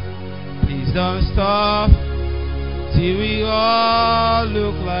 Please don't stop till we all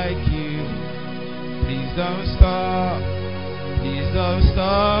look like you. Please don't stop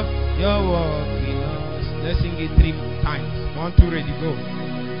your walk in us. Let's sing it 3 times. 1, 2, ready, go.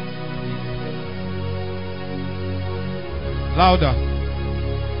 Louder.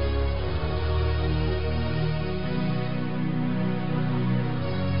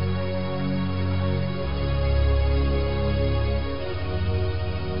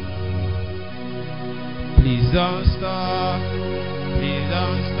 Please don't stop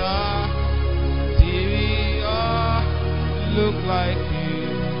till we all look like you.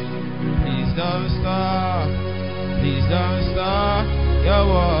 Please don't stop your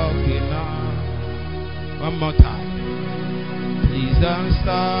walking on. One more time. Please don't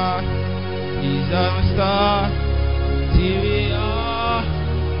stop till we all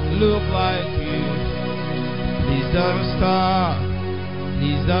look like you. Please don't stop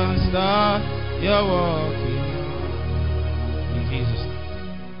your walking on. In Jesus' name.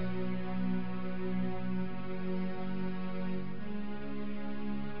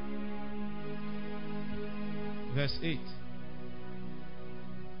 Verse 8.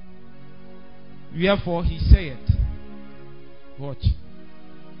 Wherefore he saith, watch,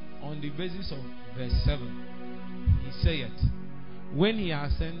 on the basis of verse 7, he saith, when he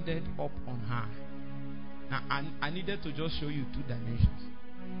ascended up on high, Now, I needed to just show you two dimensions.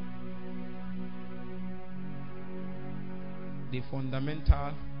 The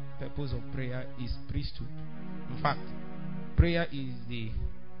fundamental purpose of prayer is priesthood. In fact, prayer is the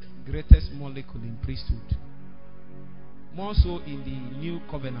greatest molecule in priesthood. More so in the new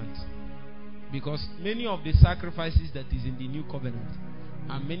covenant. Because many of the sacrifices that is in the new covenant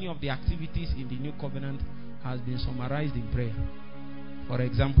and many of the activities in the new covenant has been summarized in prayer. For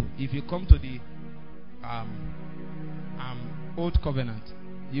example, if you come to the old covenant,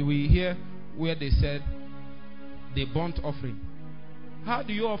 you will hear where they said the burnt offering. How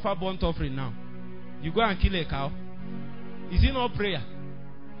do you offer burnt offering now? You go and kill a cow. Is it not prayer?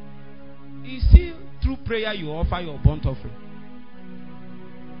 Is it through prayer you offer your burnt offering?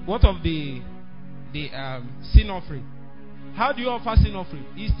 What of the sin offering? How do you offer sin offering?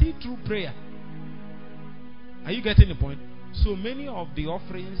 It's still through prayer. Are you getting the point? So many of the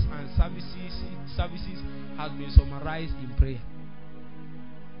offerings and services have been summarized in prayer.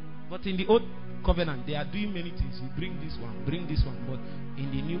 But in the old covenant, they are doing many things. You bring this one. But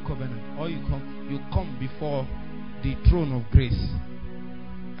in the new covenant, all you come before the throne of grace.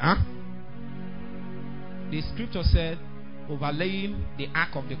 Huh? The scripture said, overlaying the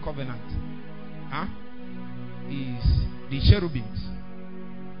ark of the covenant is the cherubims.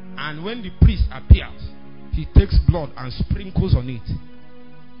 And when the priest appears, he takes blood and sprinkles on it.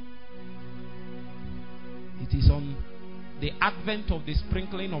 It is on the advent of the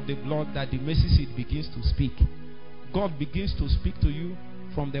sprinkling of the blood that the mercy seat begins to speak. God begins to speak to you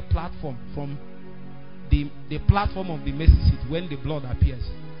from the platform, from the platform of the mercy seat when the blood appears.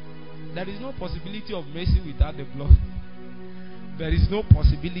 There is no possibility of mercy without the blood. There is no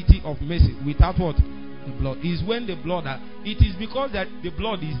possibility of mercy without what? The blood. It's when the blood, it is because that the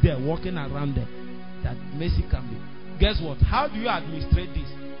blood is there walking around there that mercy can be. Guess what? How do you administrate this?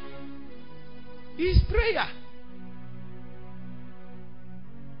 It's prayer.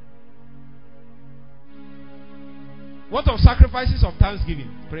 What of sacrifices of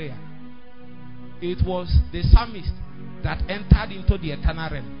thanksgiving? Prayer. It was the psalmist that entered into the eternal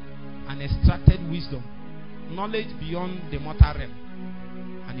realm and extracted wisdom, knowledge beyond the mortal realm.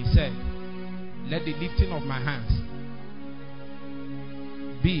 And he said, let the lifting of my hands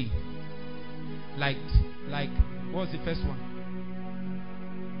be like what's the first one?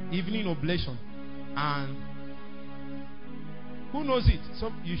 Evening oblation. And who knows it?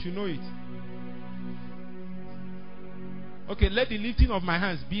 So you should know it. Okay, let the lifting of my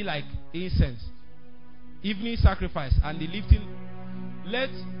hands be like incense. Evening sacrifice and the lifting.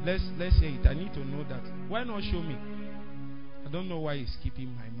 Let's say it. I need to know that. Why not show me? I don't know why it's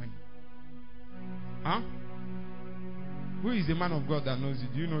keeping my mind. Huh? Who is the man of God that knows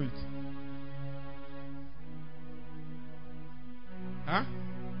it? Do you know it? Huh?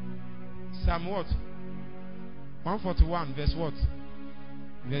 Psalm what? 141 verse what?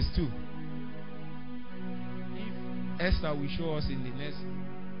 Verse 2. If Esther will show us in the next.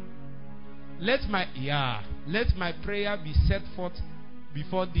 Let my prayer be set forth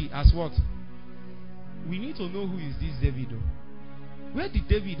before thee as what? We need to know who is this David. Where did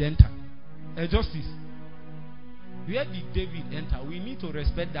David enter? A justice. Where did David enter? We need to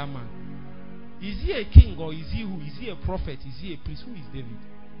respect that man. Is he a king or is he who? Is he a prophet? Is he a priest? Who is David?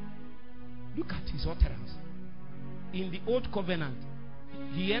 Look at his utterance. In the old covenant,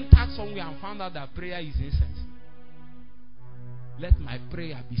 he entered somewhere and found out that prayer is incense. Let my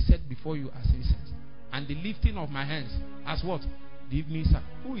prayer be set before you as incense, and the lifting of my hands as what? The evening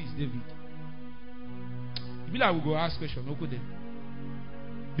sacrifice. Who is David? I will go ask question.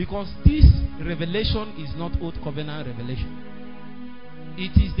 Because this revelation is not old covenant revelation.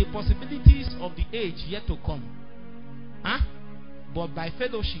 It is the possibilities of the age yet to come. But by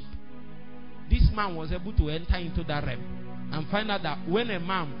fellowship, this man was able to enter into that realm and find out that when a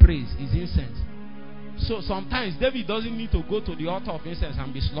man prays, is incense. So sometimes David doesn't need to go to the altar of incense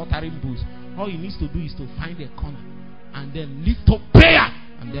and be slaughtering bulls. All he needs to do is to find a corner and then lift up prayer,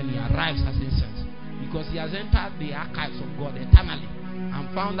 and then he arrives as incense, because he has entered the archives of God eternally and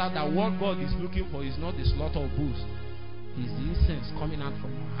found out that what God is looking for is not the slaughter of bulls. Is the incense coming out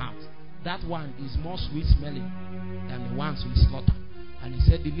from your heart. That one is more sweet smelling than the ones we slaughter. And he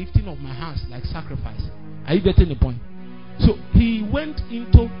said, the lifting of my hands like sacrifice. Are you getting the point? So he went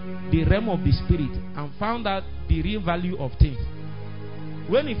into the realm of the spirit and found out the real value of things.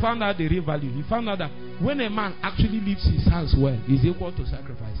 When he found out the real value, he found out that when a man actually lifts his hands well, is equal to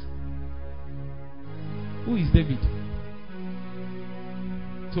sacrifice. Who is David?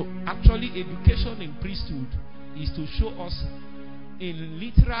 So actually, education in priesthood is to show us in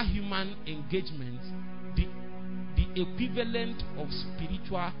literal human engagement the equivalent of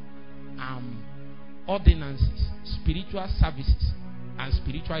spiritual ordinances, spiritual services, and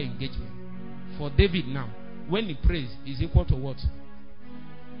spiritual engagement. For David now, when he prays, is equal to what?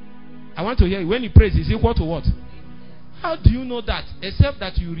 I want to hear you. When he prays, is equal to what? How do you know that? Except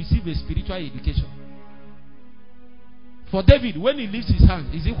that you receive a spiritual education. For David, when he lifts his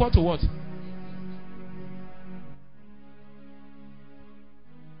hands, is equal to what?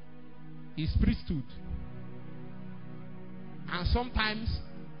 His priesthood. And sometimes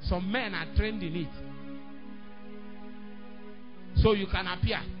some men are trained in it. So you can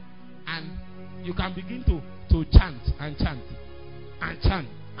appear and you can begin to chant and chant and chant.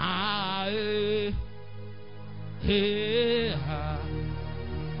 Ah, eh, eh, ah,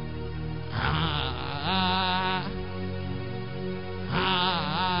 ah,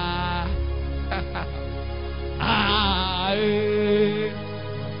 ah, ah, eh.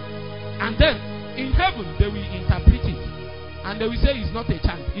 And then in heaven they will interpret it. And they will say it's not a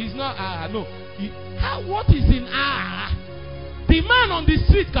chant. It's not no. What is in The man on the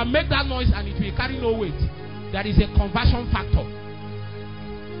street can make that noise and it will carry no weight. There is a conversion factor.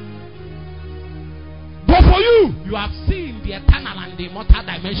 But for you, you have seen the eternal and the immortal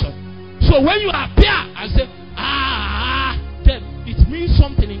dimension. So when you appear and say, then it means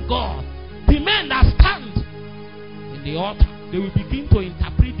something in God. The men that stand in the altar, they will begin to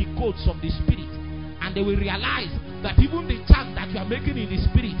interpret the codes of the spirit. And they will realize that even the chant that you are making in the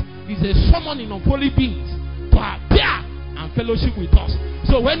spirit is a summoning of holy beings to appear and fellowship with us.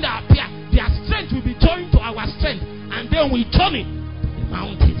 So when they appear, their strength will be joined to our strength, and then we journey to the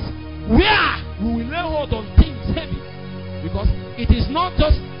mountains where we will lay hold on things heavy, because it is not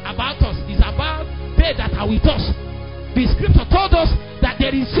just about us, it's about they that are with us. The scripture told us that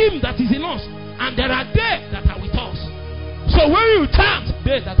there is him that is in us, and there are they that are with us. So when you chant,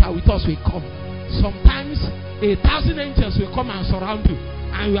 they that are with us will come. Sometimes 1,000 angels will come and surround you,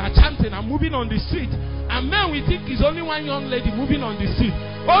 and you are chanting and moving on the street, and men will think it's only one young lady moving on the street.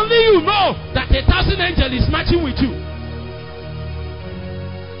 Only you know that 1,000 angels is marching with you.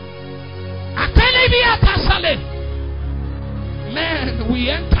 Man,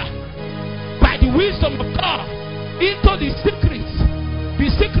 we enter by the wisdom of God into the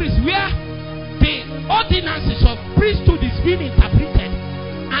secrets where the ordinances of priesthood is being interpreted,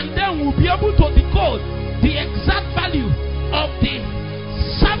 and then we'll be able to decode the exact value of the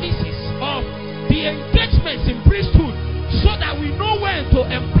services of the engagements in priesthood, so that we know when to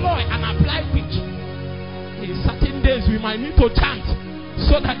employ and apply which. In certain days we might need to chant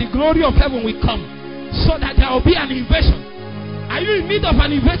so that the glory of heaven will come, so that there will be an invasion. Are you in need of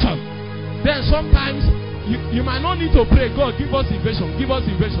an invasion? Then sometimes you might not need to pray, God, give us invasion, give us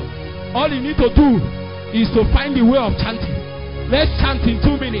invasion. All you need to do is to find the way of chanting. Let's chant in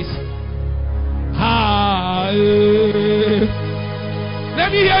 2 minutes.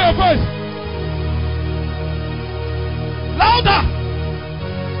 Let me hear your voice. Louder.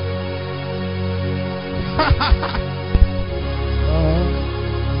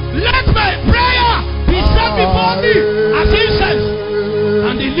 Let my prayer be set before thee as incense,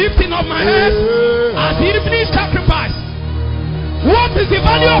 and the lifting of my head as evening sacrifice. What is the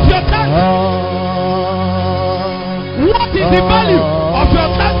value of your time? What is the value of your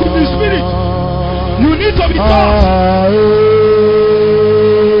time in the spirit? You need to be taught.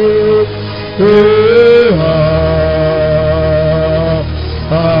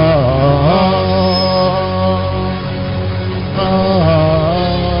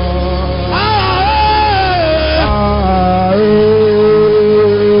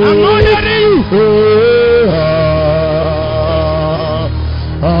 I'm not hearing you.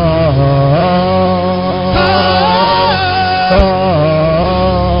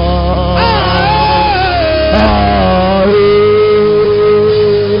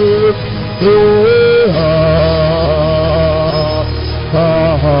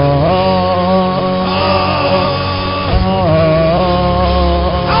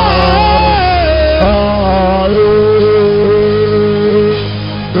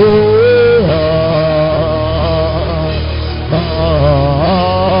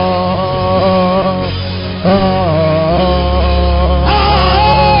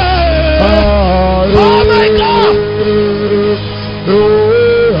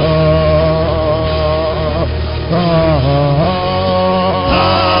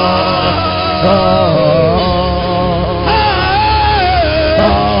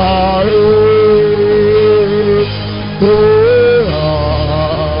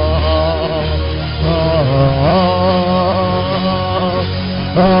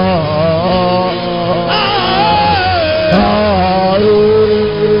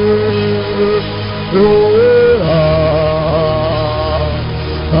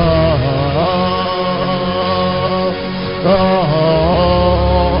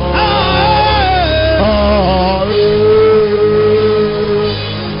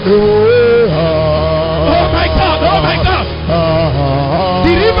 Oh my God, oh my God.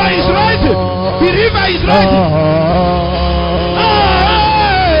 The river is rising. The river is rising.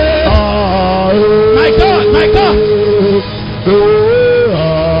 My God, my God.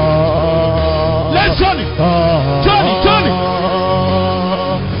 Let's Johnny. Johnny, Johnny.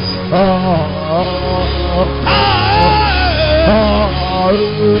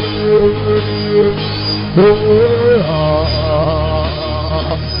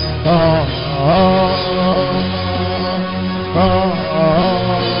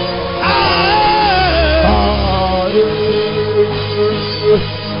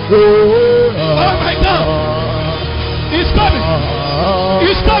 Oh my God! It's coming!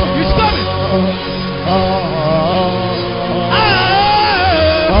 It's coming! It's coming!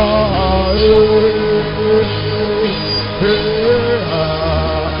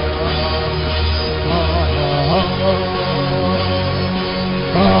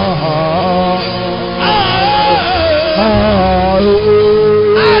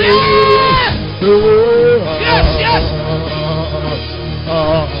 Yes, yes!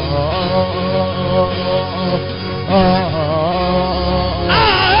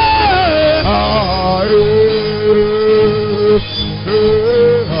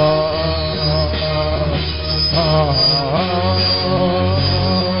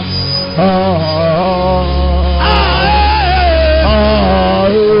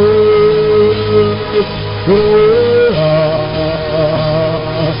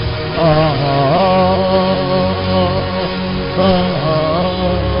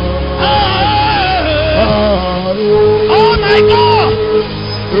 Oh my God!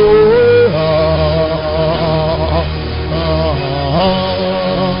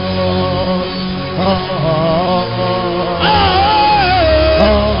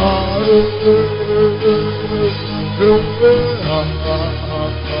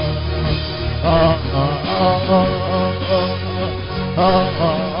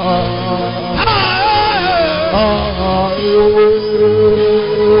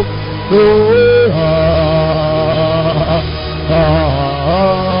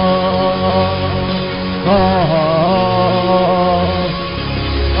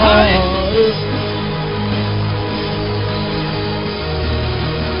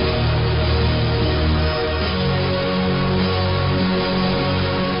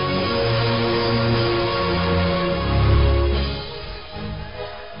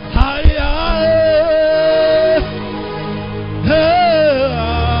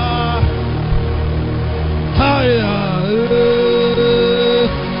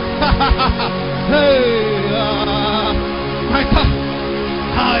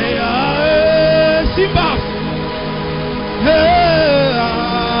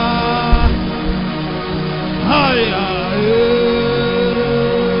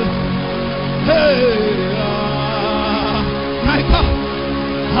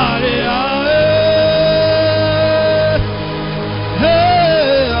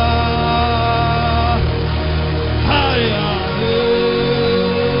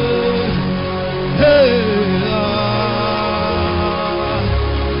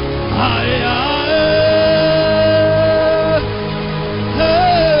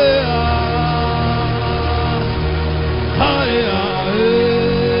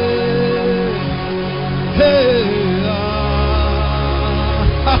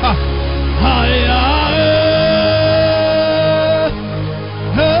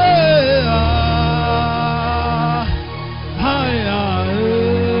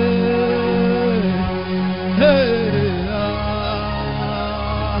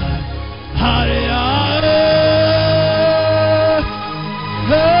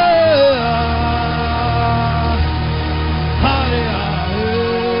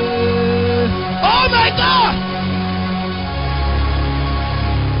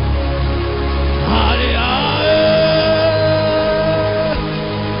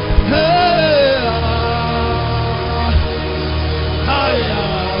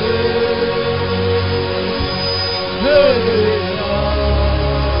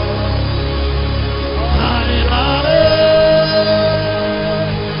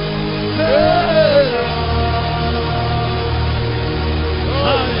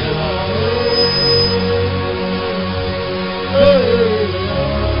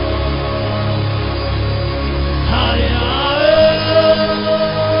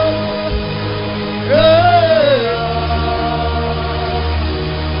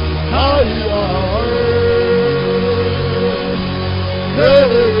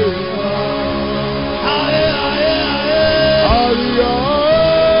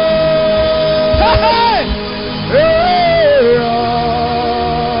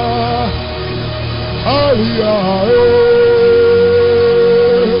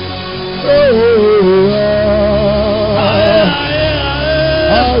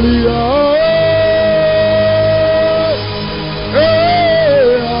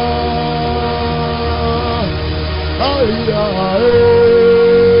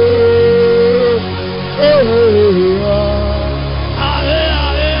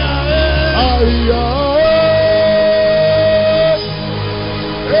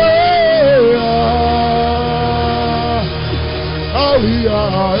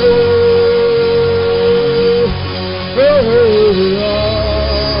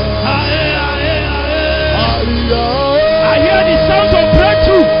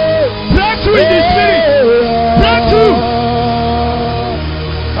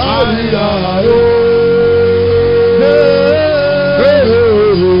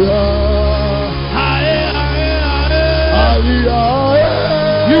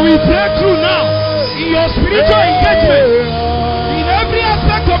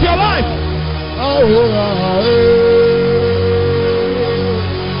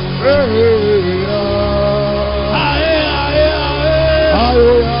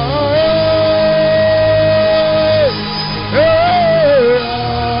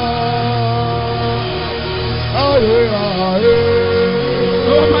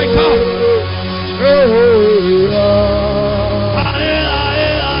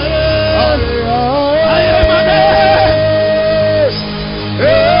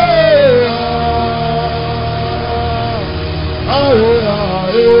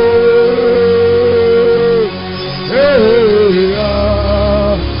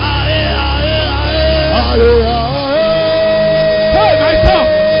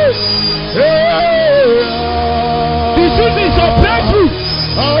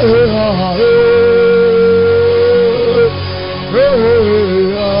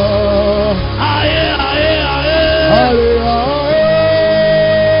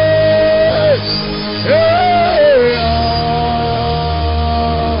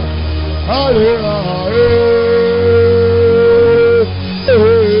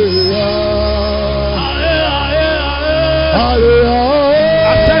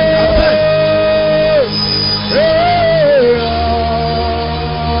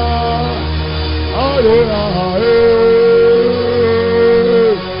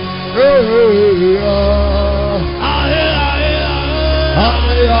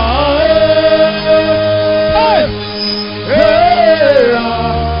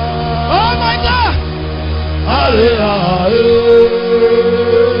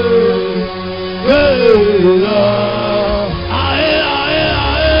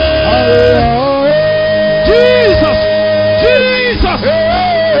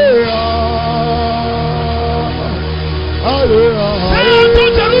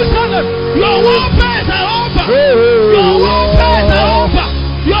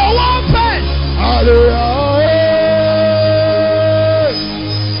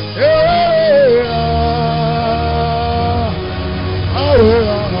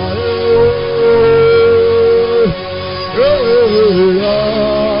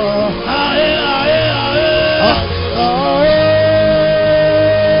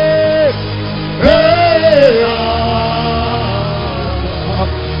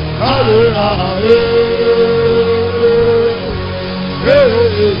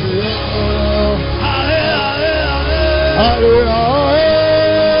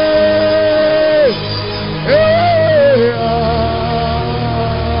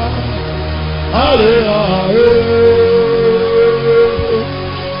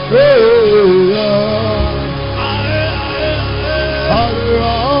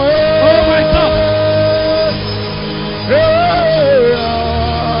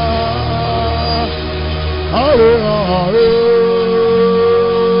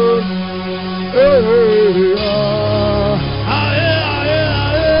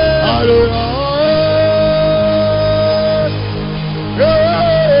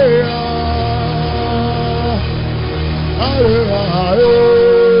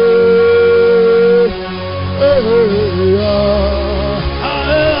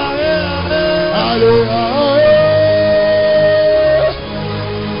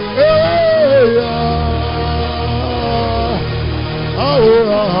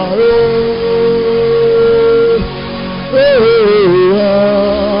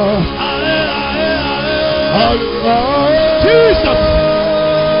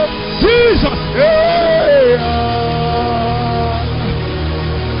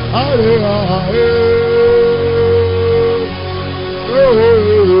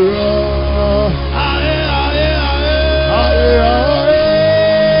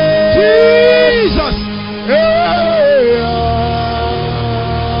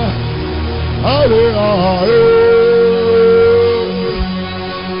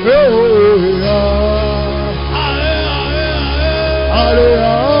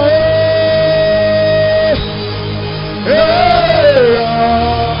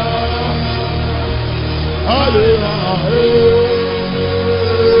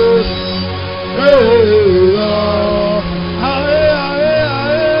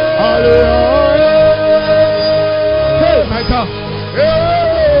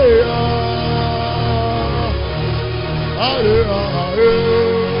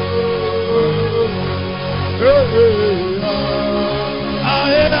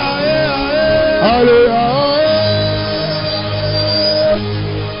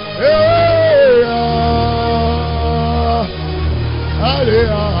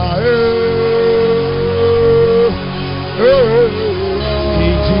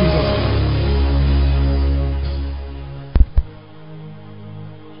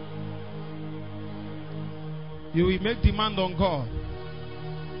 You will make demand on God.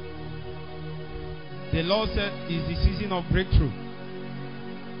 The Lord said it's the season of breakthrough.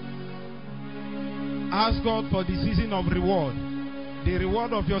 Ask God for the season of reward. The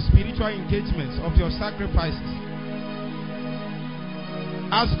reward of your spiritual engagements, of your sacrifices.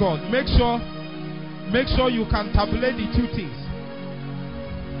 Ask God. Make sure you can tabulate the two things.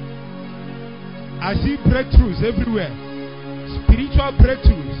 I see breakthroughs everywhere. Spiritual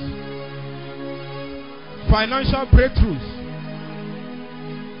breakthroughs. Financial breakthroughs.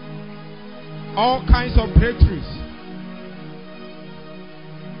 All kinds of breakthroughs.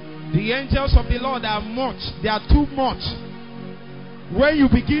 The angels of the Lord are much. They are too much. When you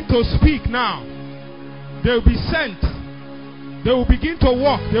begin to speak now, they will be sent. They will begin to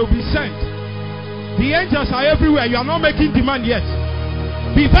walk. They will be sent. The angels are everywhere. You are not making demand yet.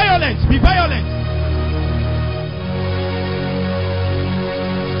 Be violent. Be violent.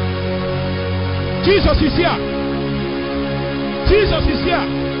 Jesus is here. Jesus is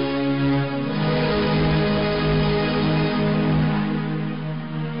here.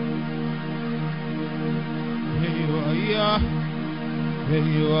 When you are here, when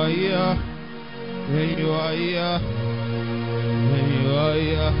you are here, when you are here, when you are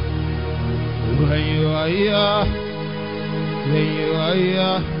here, when you are here, when you are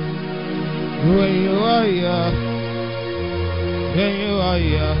here, when you are here, when you are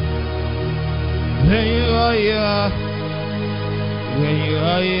here. When you are here, when you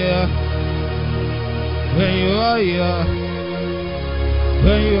are here, when you are here,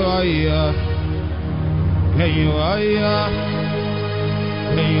 when you are here, when you are here,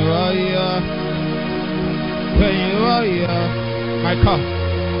 when you are here, when you are here, my God,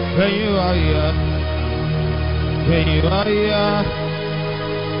 when you are here, when you are here,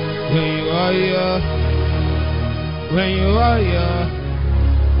 when you are here, when you are here.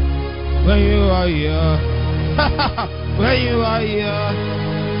 When you are here, when you are here,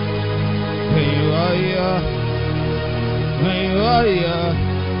 when you are here, when you are here,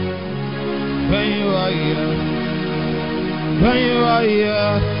 when you are here, when you are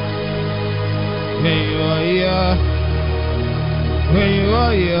here, when you are here, when you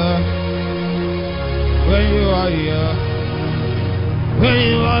are here, when you are here, when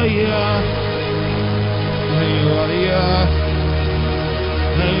you are here, when you are here.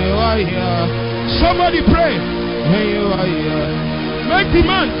 When you are here, somebody pray. When you are here, make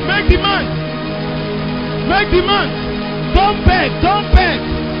demand, make demand, make demand. Don't beg, don't beg.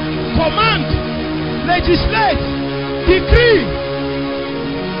 Command, legislate, decree.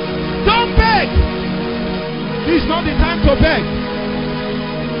 Don't beg. This is not the time to beg.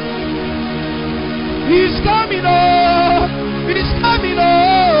 He's coming, oh, he's coming,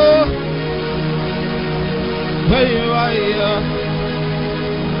 oh. When you are here.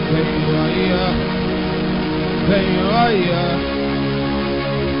 When you are here, when you are here,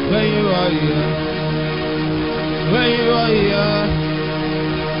 when you are here, when you are here,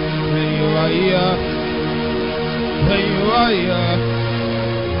 when you are here, when you are here,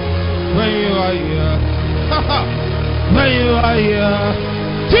 when you are here, when you are here,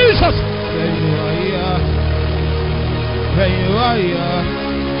 Jesus, when you are here, when you are here,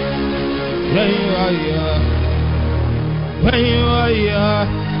 when you are here, when you are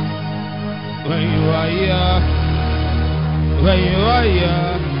here. When you are here, when you are here,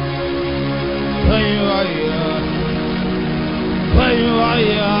 when you are here, when you are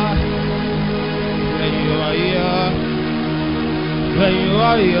here, when you are here, when you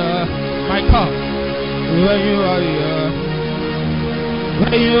are here, my God, when you are here,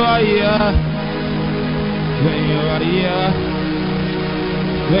 when you are here, when you are here,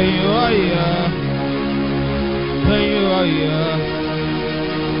 when you are here, when you are here.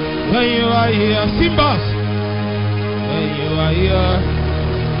 When you are here, Simbas. When you are here,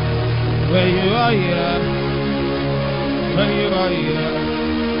 when you are here, when you are here,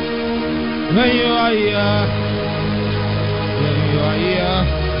 when you are here, when you are here,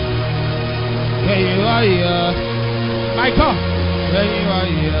 when you are here, my God, when you are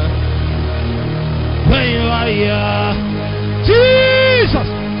here, when you are here, Jesus,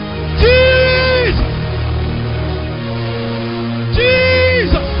 Jesus,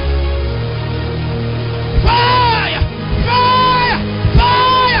 Jesus. Fire! Fire!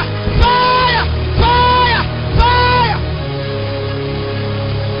 Fire! Fire! Fire! Fire!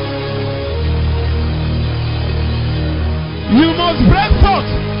 must break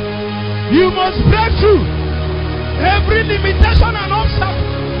forth. You must break through. Every limitation and obstacle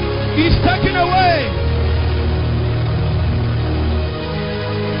is taken away.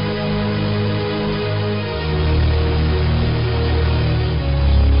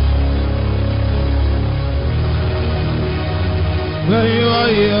 When you are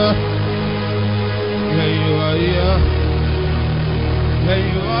here, when you are here, when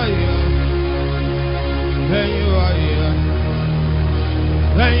you are here, when you are here,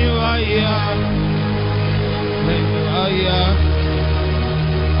 when you are here, when you are here,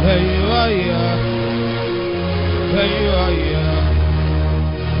 when you are here, when you are here,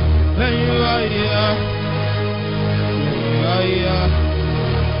 when you are here,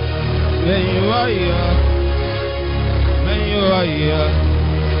 when you are here. When you are here,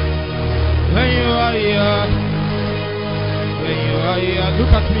 when you are here, when you are here,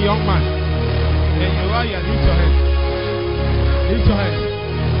 look at me, young man. When you are here, lift your hand. Lift your hand.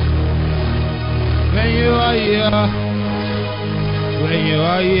 When you are here, when you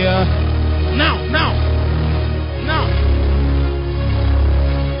are here, now.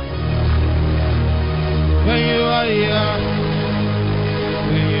 When you are here,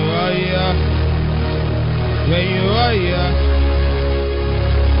 when you are here. When you are here,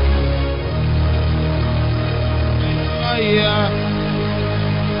 when you are here,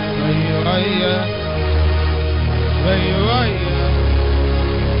 when you are here, when you are here,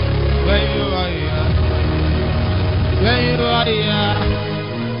 when you are here, when you are here,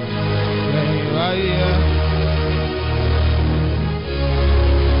 when you are here,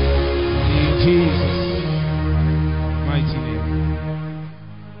 in Jesus' mighty name.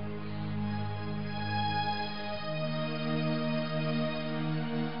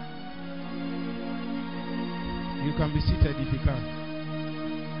 You can be seated if you can.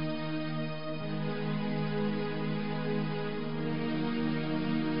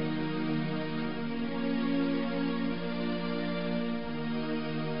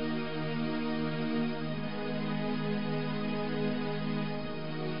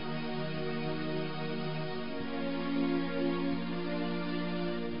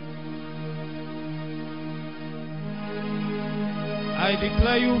 I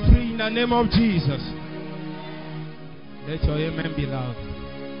declare you free in the name of Jesus. Let your amen be loud.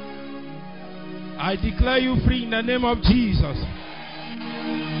 I declare you free in the name of Jesus.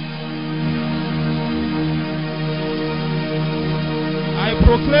 I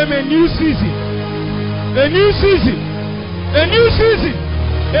proclaim a new season. A new season. A new season.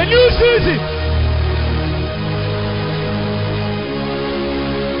 A new season.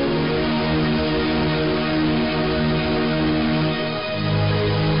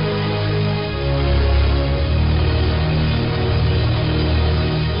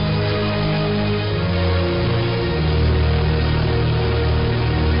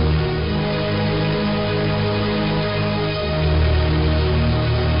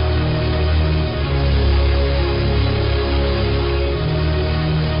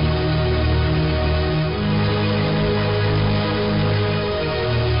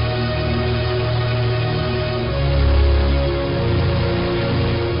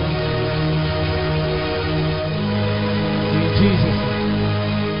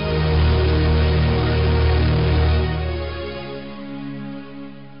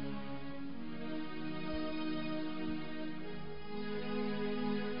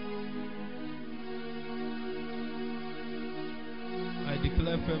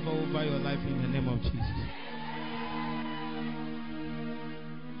 Favor over your life in the name of Jesus.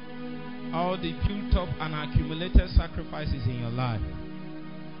 All the built up and accumulated sacrifices in your life,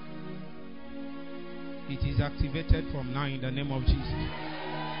 it is activated from now in the name of Jesus.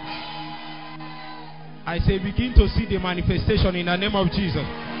 I say begin to see the manifestation in the name of Jesus.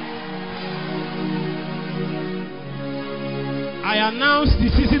 I announce the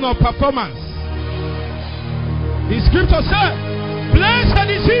season of performance. The scripture said, blessed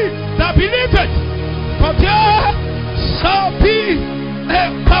is he that believeth, for there shall be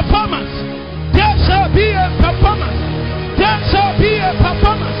a performance. There shall be a performance. There shall be a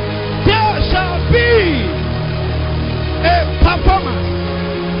performance. There shall be a performance.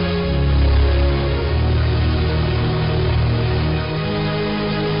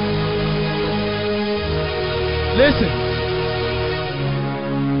 Listen,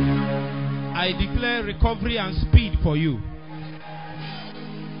 I declare recovery and speed for you.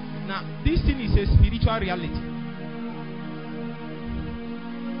 Now, this thing is a spiritual reality.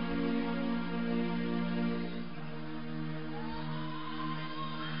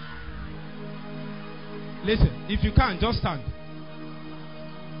 Listen, if you can, just stand.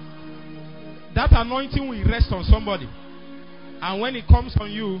 That anointing will rest on somebody. And when it comes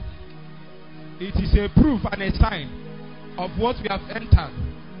on you, it is a proof and a sign of what we have entered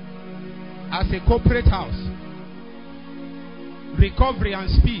as a corporate house. Recovery and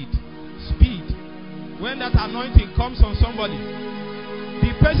speed. Speed. When that anointing comes on somebody,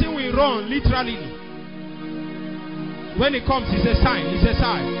 the person will run literally. When it comes, it's a sign. It's a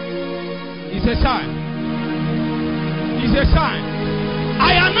sign. It's a sign. It's a sign.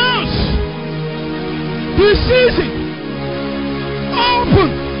 I announce this season open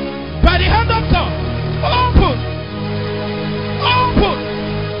by the hand of God. Open. Open.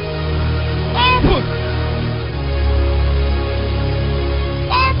 Open.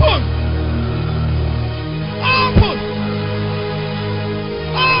 Open. Open.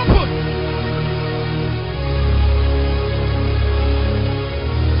 Open.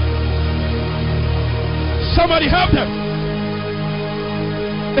 Somebody help them.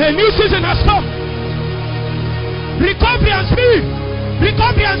 A new season has come. Recovery and speed.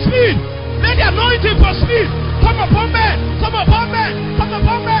 Recovery and speed. Let the anointing for speed come upon men. Come upon men. Come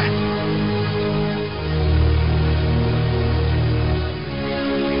upon men.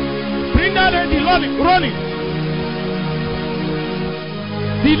 Bring that lady running.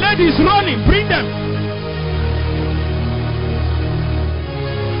 The lady is running. Bring them.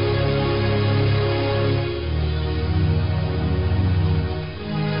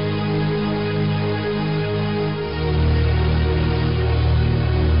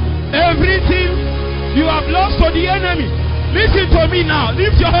 Everything you have lost to the enemy, listen to me now.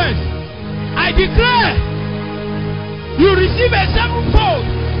 Lift your hands. I declare you receive a sevenfold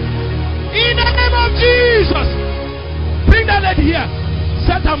in the name of Jesus. Bring that lady here.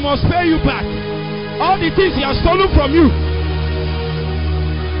 Satan must pay you back all the things he has stolen from you.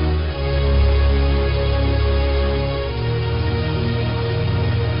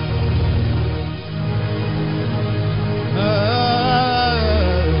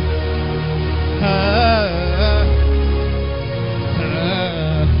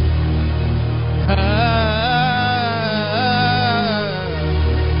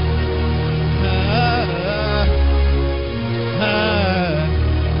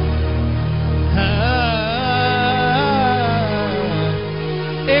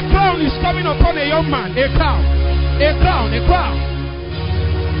 Upon a young man, a crown.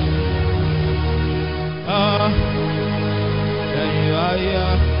 When you are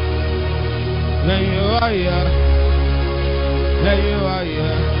here, when you are here, when you are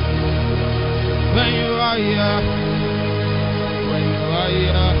here, when you are here, when you are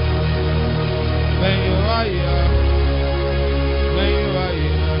here, when you are here, when you are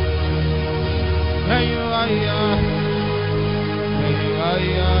here, when you are here, when you are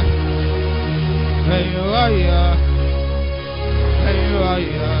here. When you are here, when you are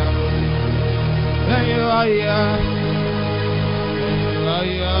here, when you are here, when you are here,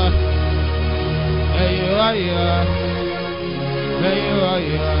 when you are here, when you are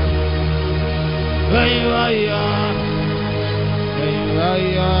here, when you are here, when you are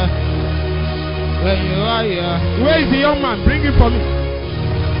here, when you are here. Where is the young man? Bring him for me.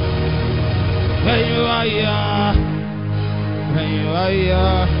 When you are here, when you are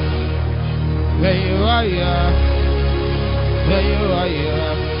here. When you are here, when you are here,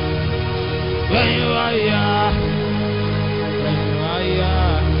 when you are here, when you are here,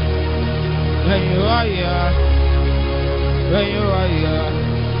 when you are here, when you are here,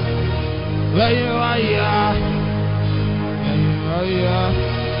 when you are here, when you are here,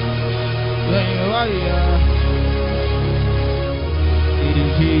 when you are here, in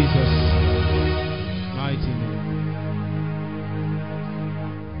Jesus' mighty name.